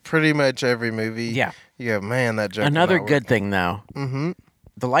that's pretty much every movie. Yeah. You go, man, that joke. Another good thing, though. Mm-hmm.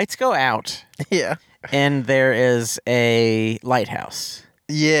 The lights go out, Yeah. and there is a lighthouse.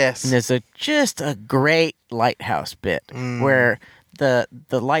 Yes. And there's just a great lighthouse bit Mm. where the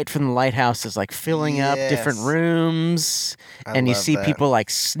light from the lighthouse is like filling up different Yes. rooms, I and you love see that. people like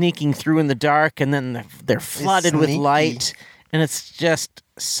sneaking through in the dark, and then they're flooded with sneaky. light, and it's just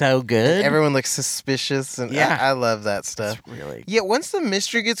so good. Everyone looks suspicious, and Yeah. I love that stuff. It's really Yeah, once the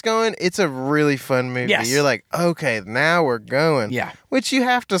mystery gets going, it's a really fun movie. Yes. You're like, okay, now we're going. yeah. Which you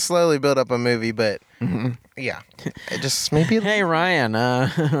have to slowly build up a movie, but Mhm. yeah, it just maybe, Hey Ryan,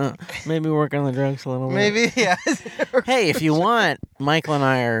 maybe work on the drugs a little bit. maybe, yeah. Hey, if you want, Michael and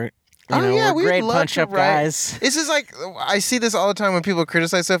I are, we'd we're great love punch-up to write- guys. This is like, I see this all the time when people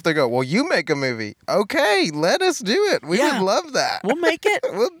criticize stuff. They go, well, you make a movie. Okay, let us do it. We Yeah. would love that. We'll make it.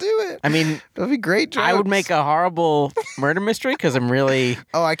 We'll do it. I mean, It'll be great jokes. I would make a horrible murder mystery because I'm really.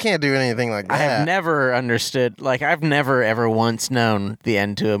 Oh, I can't do anything like that. I have never understood. Like, I've never ever once known the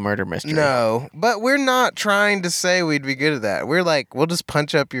end to a murder mystery. No, but we're not trying to say we'd be good at that. We're like, we'll just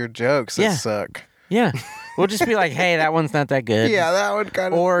punch up your jokes that Yeah. suck. Yeah. We'll just be like, hey, that one's not that good. Yeah, that would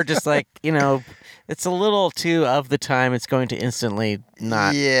kind of. Or just like, it's a little too of the time. It's going to instantly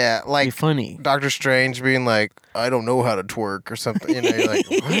not yeah, be like funny. Doctor Strange being like, I don't know how to twerk or something. You know, you're like,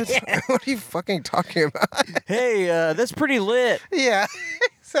 what? Yeah. What are you fucking talking about? Hey, that's pretty lit. Yeah,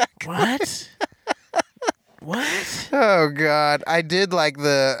 exactly. What? What? Oh God, I did like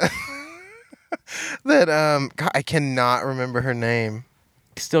the that. God, I cannot remember her name.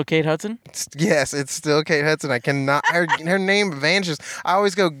 Still Kate Hudson? Yes, it's still Kate Hudson. I cannot. Her name vanishes. I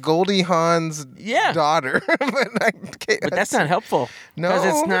always go Goldie Hawn's Yeah. daughter, But that's not helpful. Because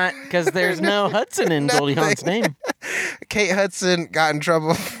it's not, because there's no Hudson in Goldie Hawn's name. Kate Hudson got in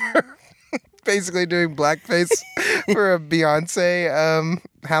trouble for basically doing blackface for a Beyonce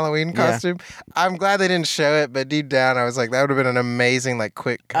Halloween Yeah. costume. I'm glad they didn't show it, but deep down I was like, that would have been an amazing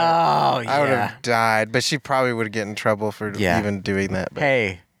quick cut. Oh, I would yeah. have died, but she probably would get in trouble for Yeah. even doing that. But,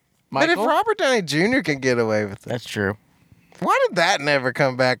 Hey, but if Michael? Robert Downey Jr. can get away with it, That's true. why did that never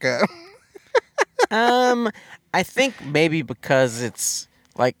come back up? I think maybe because it's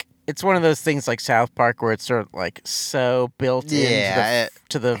like it's one of those things like South Park where it's sort of like so built Yeah,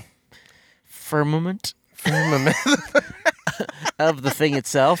 into the firmament of the thing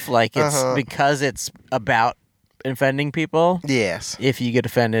itself. Like it's because it's about offending people. Yes. If you get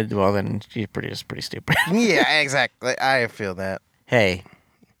offended, well then you're just pretty stupid. Yeah, exactly. I feel that. Hey,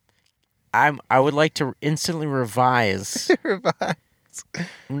 I would like to instantly revise.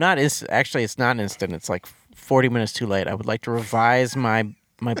 Actually, it's not instant. It's like 40 minutes too late. I would like to revise my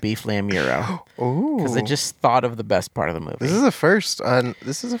beef lamb gyro Ooh. because I just thought of the best part of the movie. This is a first on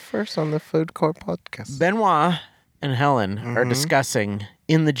the Food Court podcast. Benoit and Helen are discussing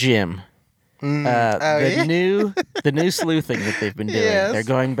in the gym yeah. the new sleuthing that they've been doing. Yes. They're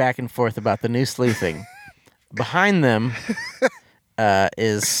going back and forth about the new sleuthing. Behind them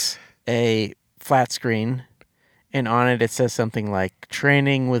is a flat screen, and on it says something like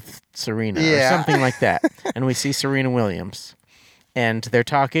 "Training with Serena" or Yeah. something like that. And we see Serena Williams, and they're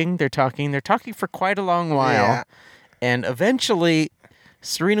talking for quite a long while, Yeah. and eventually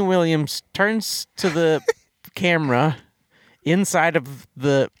Serena Williams turns to the camera inside of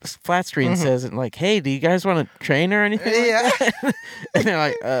the flat screen, says like, "Hey, do you guys want to train or anything?" like Yeah. that?" And they're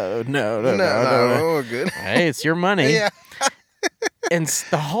like, "Oh no, no, no, no, no. we're good. Hey, it's your money." Yeah. And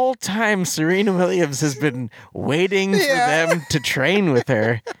the whole time, Serena Williams has been waiting for Yeah. them to train with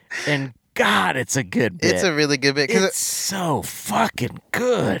her. And God, it's a good bit. It's a really good bit. 'Cause It's so fucking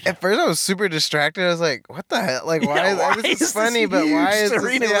good. at first I was super distracted. I was like, what the hell? Like, why Yeah, is why this is is funny, this but why huge is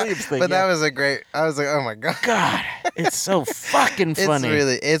Serena this, yeah. Williams thing? But that Yeah. was I was like, oh my God. God, it's so fucking funny.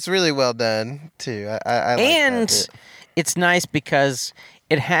 It's really well done too. I like And that bit. it's nice because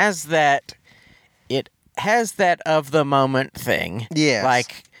it has that of the moment thing. Yes.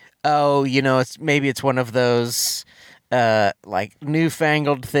 Like, oh, it's one of those like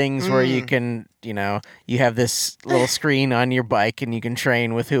newfangled things where you can, you have this little screen on your bike and you can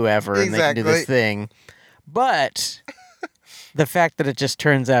train with whoever and they can do this Exactly. thing. But the fact that it just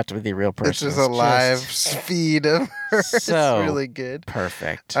turns out to be the real person. It's just is a live feed of her. so It's really good.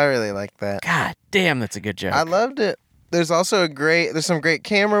 perfect. I really like that. God damn, that's a good joke. I loved it. There's also there's some great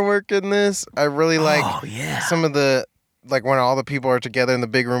camera work in this. I really like Oh yeah. some of the, like when all the people are together in the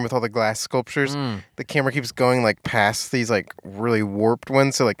big room with all the glass sculptures, the camera keeps going like past these like really warped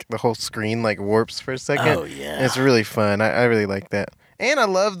ones. So like the whole screen like warps for a second. Oh yeah. And it's really fun. I really like that. And I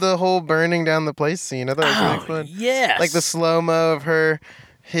love the whole burning down the place scene. I thought it was really fun. Yes. Like the slow-mo of her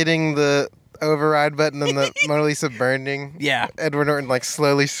hitting the override button and the Mona Lisa burning. Yeah. Edward Norton like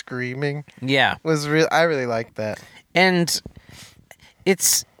slowly screaming Yeah. was real. I really liked that. And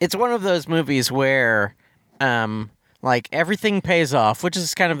it's one of those movies where like everything pays off, which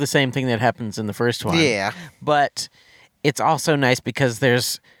is kind of the same thing that happens in the first one. Yeah. But it's also nice because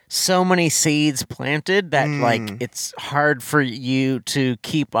there's so many seeds planted that like it's hard for you to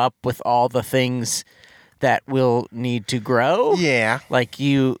keep up with all the things that will need to grow. Yeah. Like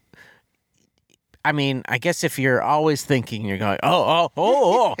I mean, I guess if you're always thinking, you're going,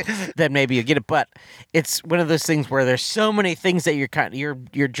 oh, then maybe you get it. But it's one of those things where there's so many things that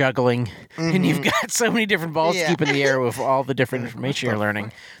you're juggling, and you've got so many different balls to keep in the air with all the different information you're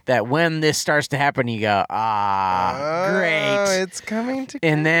learning. That when this starts to happen, you go, great, it's coming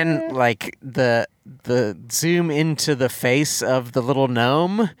together. and then like the zoom into the face of the little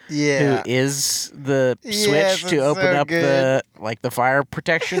gnome Yeah. who is the Yes, switch to it's open so up good. the fire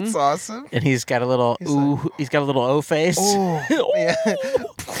protection. It's awesome. And he's got a little he's got a little O face. Oh, yeah.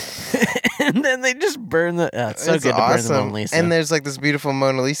 And then they just burn it's so It's good to burn the awesome. Mona Lisa. And there's like this beautiful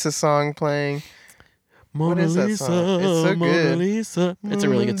Mona Lisa song playing. Mona what is that Lisa, song? It's so Mona good. Lisa. It's a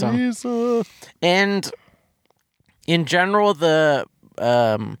really good song. Lisa. And in general, the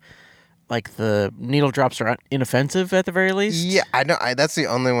like the needle drops are inoffensive at the very least. Yeah, I know. That's the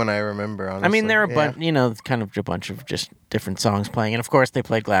only one I remember. Honestly. I mean, there are yeah. kind of a bunch of just different songs playing, and of course they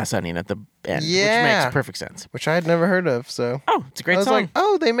played Glass Onion at the end, which Yeah. makes perfect sense. Which I had never heard of. So Oh, it's a I great was song. like,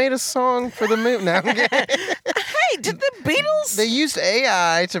 oh, they made a song for the movie. Now Hey, did the Beatles? they used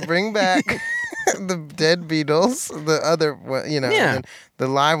AI to bring back the dead Beatles, the other, Yeah. and the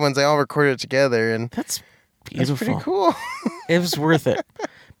live ones. They all recorded together, and That's beautiful. that's pretty cool. It was worth it.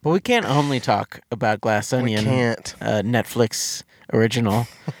 But we can't only talk about Glass We Onion, can't. Netflix original.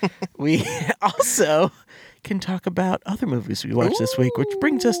 We also can talk about other movies we watched this week, which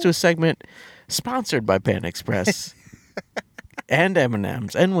brings us to a segment sponsored by Panda Express and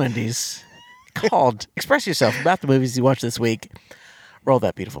M&M's and Wendy's called Express Yourself about the movies you watched this week. Roll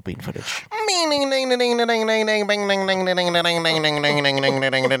that beautiful bean footage.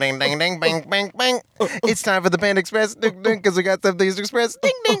 It's time for the Panda Express, because we got some things to express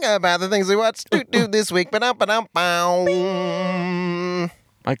about the things we watched this week.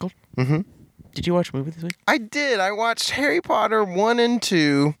 Michael? Mhm. Did you watch a movie this week? I did. I watched Harry Potter 1 and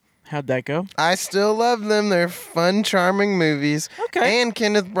 2. How'd that go? I still love them. They're fun, charming movies. Okay. And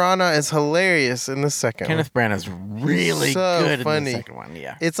Kenneth Branagh is hilarious in the second one. Kenneth Branagh's really So good in funny. the second one,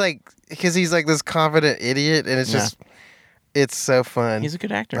 yeah. It's like, because he's like this confident idiot, and it's Yeah. just, it's so fun. He's a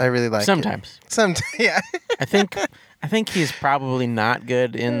good actor. I really like it. Sometimes. Sometimes, yeah. I think he's probably not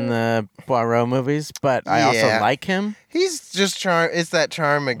good in the Poirot movies, but I also Yeah. like him. He's just charm. It's that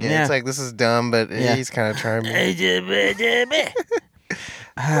charm again. Yeah. It's like, this is dumb, but Yeah. he's kind of charming.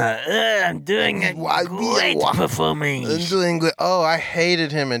 I'm doing a great I'm performance. doing good. Oh, I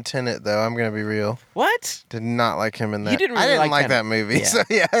hated him in Tenet, though. I'm gonna be real. What? Did not like him in that. You didn't I really didn't like like that Tenet. movie. Yeah. So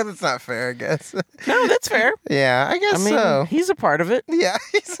yeah, that's not fair, I guess. No, that's fair. Yeah, I guess I mean, so. he's a part of it. Yeah.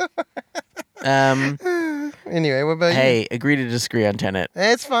 Anyway, what about you? Hey, agree to disagree on Tenet,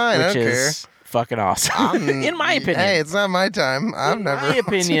 It's fine. I which don't is fucking awesome. In my opinion. Hey, it's not my time. I've In never. my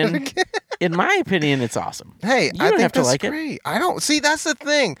opinion, in my opinion, it's awesome. Hey, You I don't think have to that's like it. great. I don't see. That's the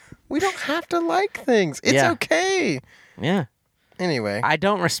thing. We don't have to like things. It's Yeah. okay. Yeah. Anyway, I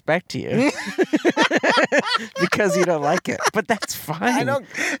don't respect you because you don't like it, but that's fine. I don't.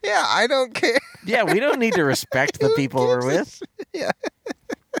 Yeah, I don't care. Yeah, we don't need to respect the people we're with. Yeah.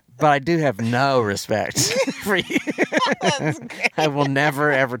 But I do have no respect for you. I will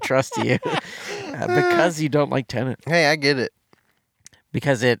never, ever trust you because you don't like Tenet. Hey, I get it.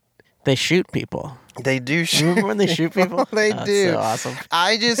 Because they shoot people. They do. Remember when they shoot people? They Oh, do. It's so awesome.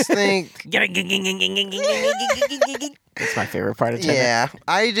 I just think. That's my favorite part of Tenet. Yeah,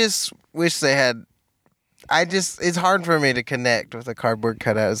 I just wish they had. It's hard for me to connect with a cardboard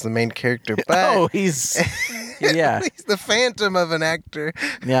cutout as the main character, but Oh, he's yeah, he's the phantom of an actor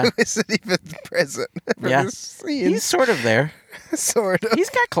Yeah. who isn't even present for Yeah. this scene. he's sort of there. sort of. He's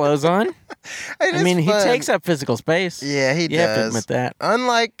got clothes on. I mean, he takes up physical space. Yeah, he You have to does. admit that.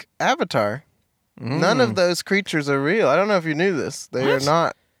 Unlike Avatar, None of those creatures are real. I don't know if you knew this. They are What?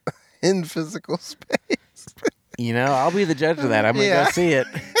 not in physical space. You know, I'll be the judge of that. I'm going to Yeah. go see it.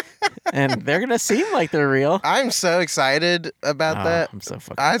 And they're going to seem like they're real. I'm so excited about Oh, that. I'm so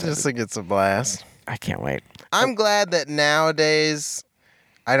fucking I excited. just think it's a blast. I can't wait. I'm glad that nowadays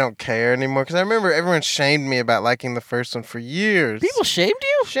I don't care anymore because I remember everyone shamed me about liking the first one for years. People shamed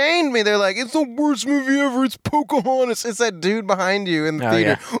you? shamed me. They're like, it's the worst movie ever. It's Pocahontas. It's that dude behind you in the Oh,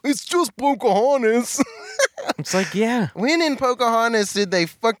 theater. It's just Pocahontas. It's like, yeah. When in Pocahontas did they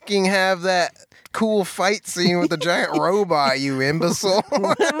fucking have that cool fight scene with the giant robot, you imbecile?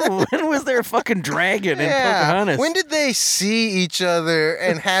 when was there a fucking dragon in Pocahontas? When did they see each other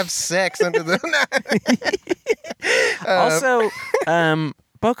and have sex under the... Also,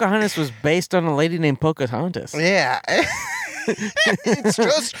 Pocahontas was based on a lady named Pocahontas. Yeah.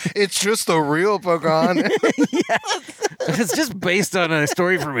 it's just the real Pocahontas. It's just based on a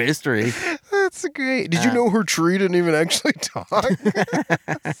story from history. That's great. Did you know her tree didn't even actually talk?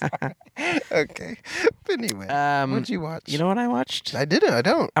 Okay. But anyway, what'd you watch? You know what I watched? I didn't. I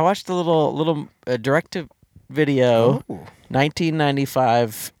don't. I watched a little direct-to-video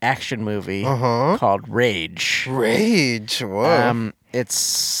 1995 action movie Uh-huh. called Rage. Rage. Whoa.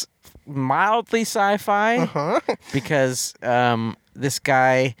 It's mildly sci-fi Uh-huh. because this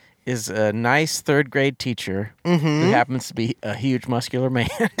guy is a nice third-grade teacher Mm-hmm. who happens to be a huge muscular man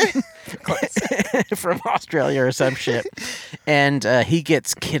from Australia or some shit, and he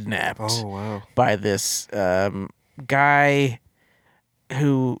gets kidnapped Oh, wow. by this guy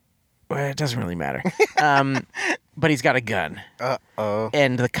who, well, it doesn't really matter, but he's got a gun, Uh-oh.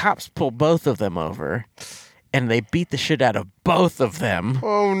 and the cops pull both of them over, and they beat the shit out of both of them.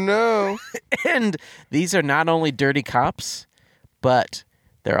 Oh, no. And these are not only dirty cops, but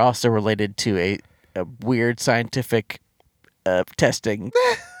they're also related to a weird scientific testing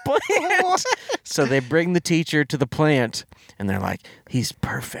plant. So they bring the teacher to the plant, and they're like, he's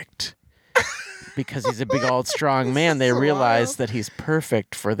perfect. Because he's a big old strong man, they realize that he's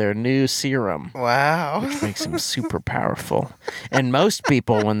perfect for their new serum, Wow. which makes him super powerful. And most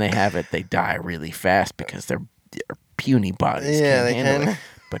people, when they have it, they die really fast because their puny bodies Yeah, can't they handle can. it.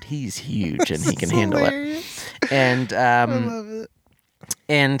 But he's huge, and he can That's handle it. hilarious. And I love it.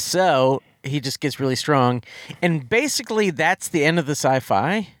 and so he just gets really strong. And basically, that's the end of the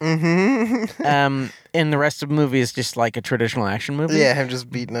sci-fi. Mm-hmm. And the rest of the movie is just like a traditional action movie. Yeah, him just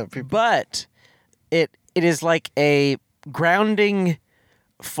beating up people. But it is like a grounding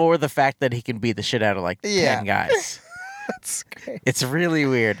for the fact that he can beat the shit out of like Yeah. 10 guys. That's great. It's really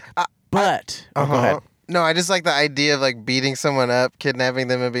weird. But go Uh-huh. ahead. No, I just like the idea of like beating someone up, kidnapping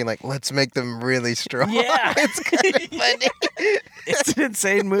them, and being like, let's make them really strong. Yeah. It's kind of funny. It's an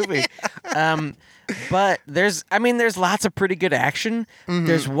insane movie. But there's lots of pretty good action. Mm-hmm.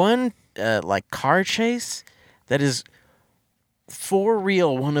 There's one like car chase that is for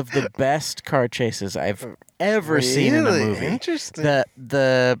real one of the best car chases I've ever seen in a Really? movie. Interesting.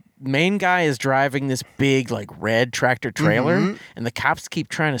 The main guy is driving this big like red tractor trailer, and the cops keep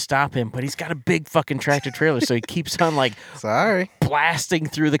trying to stop him, but he's got a big fucking tractor trailer, so he keeps on like Sorry. blasting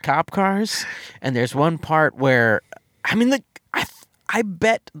through the cop cars. And there's one part where I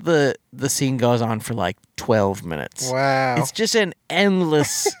bet the scene goes on for like 12 minutes. Wow. It's just an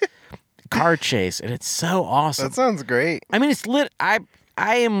endless car chase, and it's so awesome. That sounds great. I mean, it's lit. I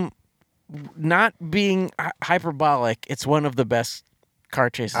am not being hyperbolic. It's one of the best car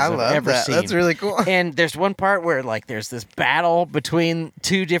chases I I've love ever that. seen. That's really cool. And there's one part where like there's this battle between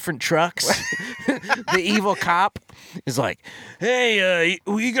two different trucks. The evil cop is like, "Hey,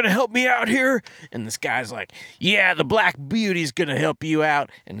 you gonna help me out here?" And this guy's like, "Yeah, the Black Beauty's gonna help you out."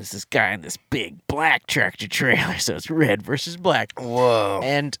 And there's this guy in this big black tractor trailer, so it's red versus black. Whoa.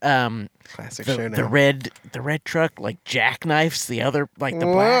 And Classic the showdown. red truck like jackknifes the other like the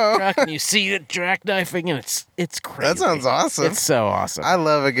Whoa. black truck, and you see it jackknifing, and it's crazy. That sounds awesome. It's so awesome. I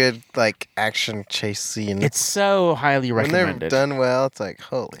love a good like action chase scene. It's so highly when they're recommended. done well, it's like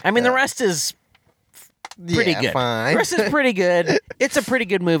holy. I mean, the hell. rest is pretty Yeah, good. Fine. The rest is pretty good. It's a pretty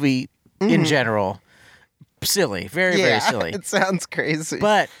good movie in general. Silly, very yeah, very silly. It sounds crazy.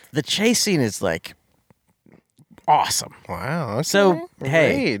 But the chase scene is like awesome. wow. Okay. So,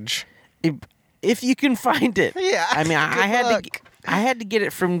 hey. Rage. If you can find it. Yeah. I mean, I good had luck. to I had to get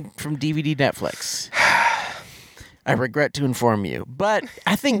it from DVD Netflix. I regret to inform you, but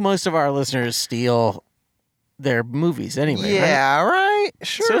I think most of our listeners steal their movies anyway. Right? Yeah. Right.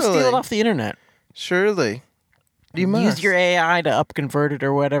 So Surely. steal it off the internet. Surely. You must Use your AI to upconvert it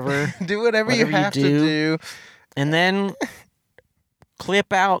or whatever, do whatever you whatever you have to do. do. and then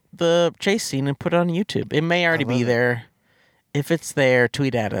clip out the chase scene and put it on YouTube. It may already love be it. there. If it's there,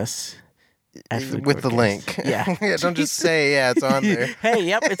 tweet at us. At Food with the Court link. Cast. Yeah. Yeah, don't just say, yeah, it's on there. Hey,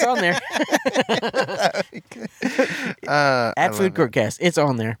 yep, it's on there. I At love Food Court it. Cast, it's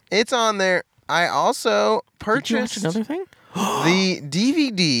on there. It's on there. I also Did you watch purchased another thing? the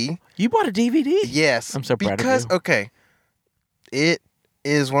DVD. You bought a DVD? Yes. I'm so proud of because, you. okay, it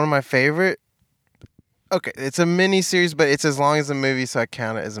is one of my favorite. Okay, it's a mini series, but it's as long as a movie, so I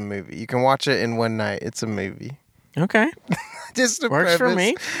count it as a movie. You can watch it in one night. It's a movie. Okay. Just a Works for preface.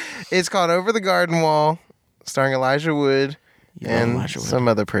 me. It's called Over the Garden Wall, starring Elijah Wood You love and Elijah Wood. some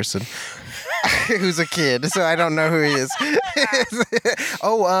other person who's a kid, so I don't know who he is.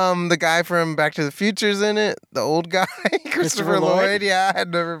 The guy from Back to the Future's in it, the old guy, Christopher Lloyd. Yeah, I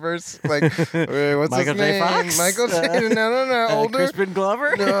had to reverse. Like, what's Michael his J. name? Fox? Michael J. No, older. Crispin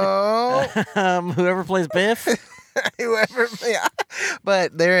Glover? No, Whoever plays Biff? whoever. Yeah,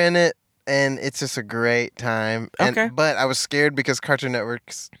 but they're in it. And it's just a great time. Okay. But I was scared because Cartoon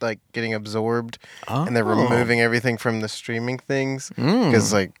Network's like getting absorbed Oh. and they're removing everything from the streaming things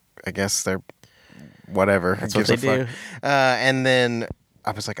because, like, I guess they're whatever. That's Who what they gives a do. fuck? And then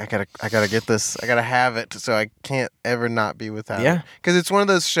I was like, I gotta get this. I gotta have it, so I can't ever not be without Yeah. it. Because it's one of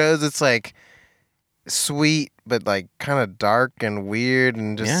those shows. It's like sweet, but like kind of dark and weird,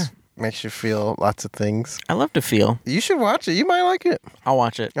 and just Yeah. makes you feel lots of things. I love to feel. You should watch it. You might like it. I'll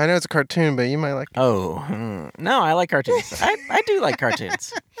watch it. I know it's a cartoon, but you might like it. Oh, no, I like cartoons. I do like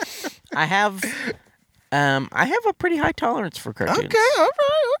cartoons. I have a pretty high tolerance for cartoons. Okay, all right,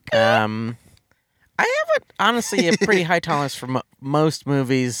 okay. I have honestly a pretty high tolerance for most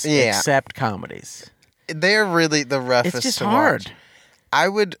movies Yeah. except comedies. They're really the roughest. It's just to hard. watch. I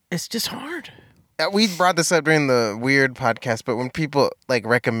would. It's just hard. We brought this up during the Weird podcast, but when people like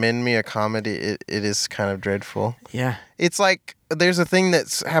recommend me a comedy, it is kind of dreadful. Yeah. It's like there's a thing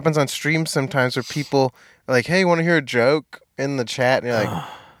that happens on streams sometimes where people are like, "Hey, want to hear a joke in the chat?" And you're like,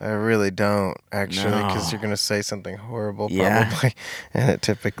 "I really don't actually, because No. you're gonna say something horrible, Yeah. probably," and it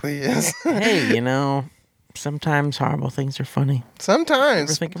typically is. Hey, sometimes horrible things are funny. Ever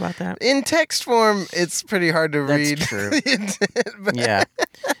Sometimes think about that? in text form, it's pretty hard to That's read. true. the intent, but Yeah.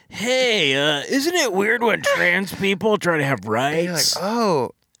 Hey, isn't it weird when trans people try to have you're like, rights?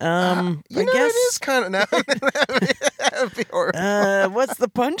 oh. I You know, guess. it is kind of no. That would be horrible. What's the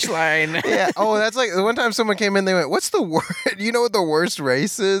punchline? Yeah. Oh, that's like the one time someone came in. They went, "What's the word? You know what the worst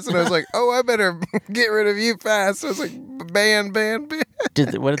race is?" And I was like, "Oh, I better get rid of you fast." I was like, "Ban." What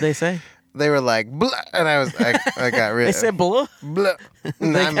did they say? They were like, "Blah," and I got rid. They said blue. "Blah."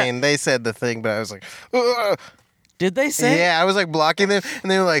 I mean, they said the thing, but I was like, "Ugh." Did they say? Yeah, I was like blocking them,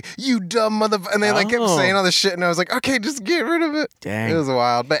 and they were like, "You dumb motherfucker," and they like kept Oh. saying all this shit, and I was like, "Okay, just get rid of it." Dang. It was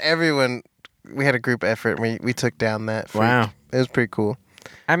wild, but everyone, we had a group effort. And we took down that. Freak. Wow. It was pretty cool.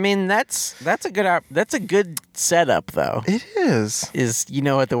 I mean, that's a good setup though. It is. Is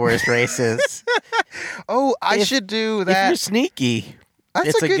what the worst race is? Oh, I If- should do If you're that. sneaky, That's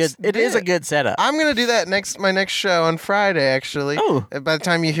it's a good. It is a bit. good setup. I'm gonna do that my next show on Friday. Actually. Oh. By the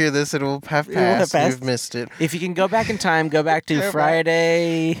time you hear this, it will have It will have passed. passed. You've missed it. If you can go back in time, go back to Go back.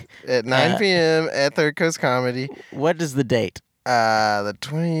 Friday. At 9 p.m. at Third Coast Comedy. What is the date? The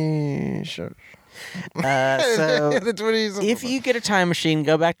 20. Sure. So the 20s. if you get a time machine,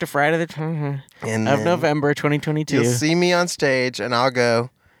 go back to Friday the 20th and of then November 2022. you'll see me on stage, and I'll go.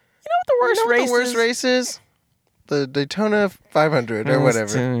 what the worst You know what race the worst is? race is? The Daytona 500 or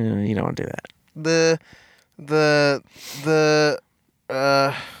whatever. You don't want to do that.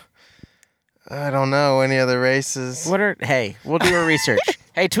 I don't know any other races. Hey, we'll do a research.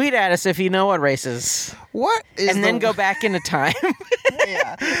 Hey, tweet at us if you know what races. What is And then the- go back into time.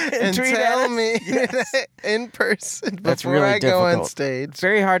 Yeah. and tweet at tell us. me in person That's before really I go on difficult. stage. It's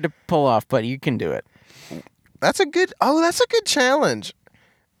very hard to pull off, but you can do it. That's a good challenge.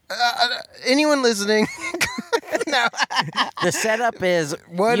 Anyone listening? No. The setup is,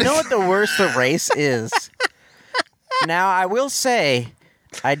 What you know is- what the worst the race is? Now, I will say,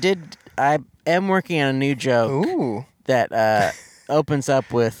 I am working on a new joke Ooh. that opens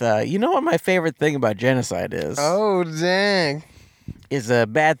up with, you know what my favorite thing about genocide is? Oh, dang. Is a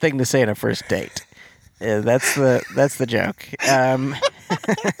bad thing to say on a first date. That's the joke.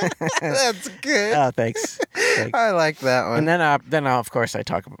 That's good. Oh, thanks. Thanks. I like that one. And then of course I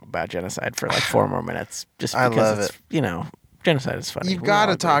talk about genocide for like 4 more minutes, just I because love it's genocide is funny. You've We got all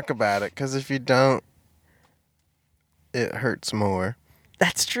to agree. talk about it, because if you don't, it hurts more.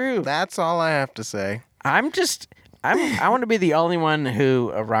 That's true. That's all I have to say. I want to be the only one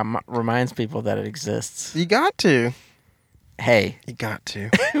who reminds people that it exists. You got to. Hey, You got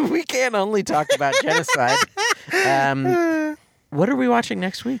to. we can't only talk about genocide. what are we watching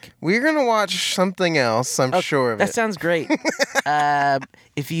next week? We're going to watch something else, I'm sure of That it. sounds great.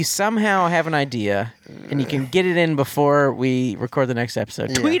 If you somehow have an idea and you can get it in before we record the next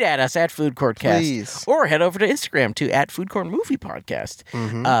episode, tweet at us at Food Courtcast. Please. Or head over to Instagram to at Food Court Movie Podcast.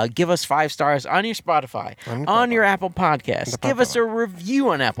 Give us 5 stars on your Spotify, on your Apple Podcast. Give us a review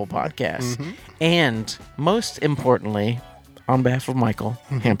on Apple Podcasts. And most importantly, on behalf of Michael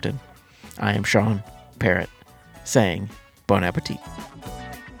Hampton, I am Sean Parrott saying bon appetit.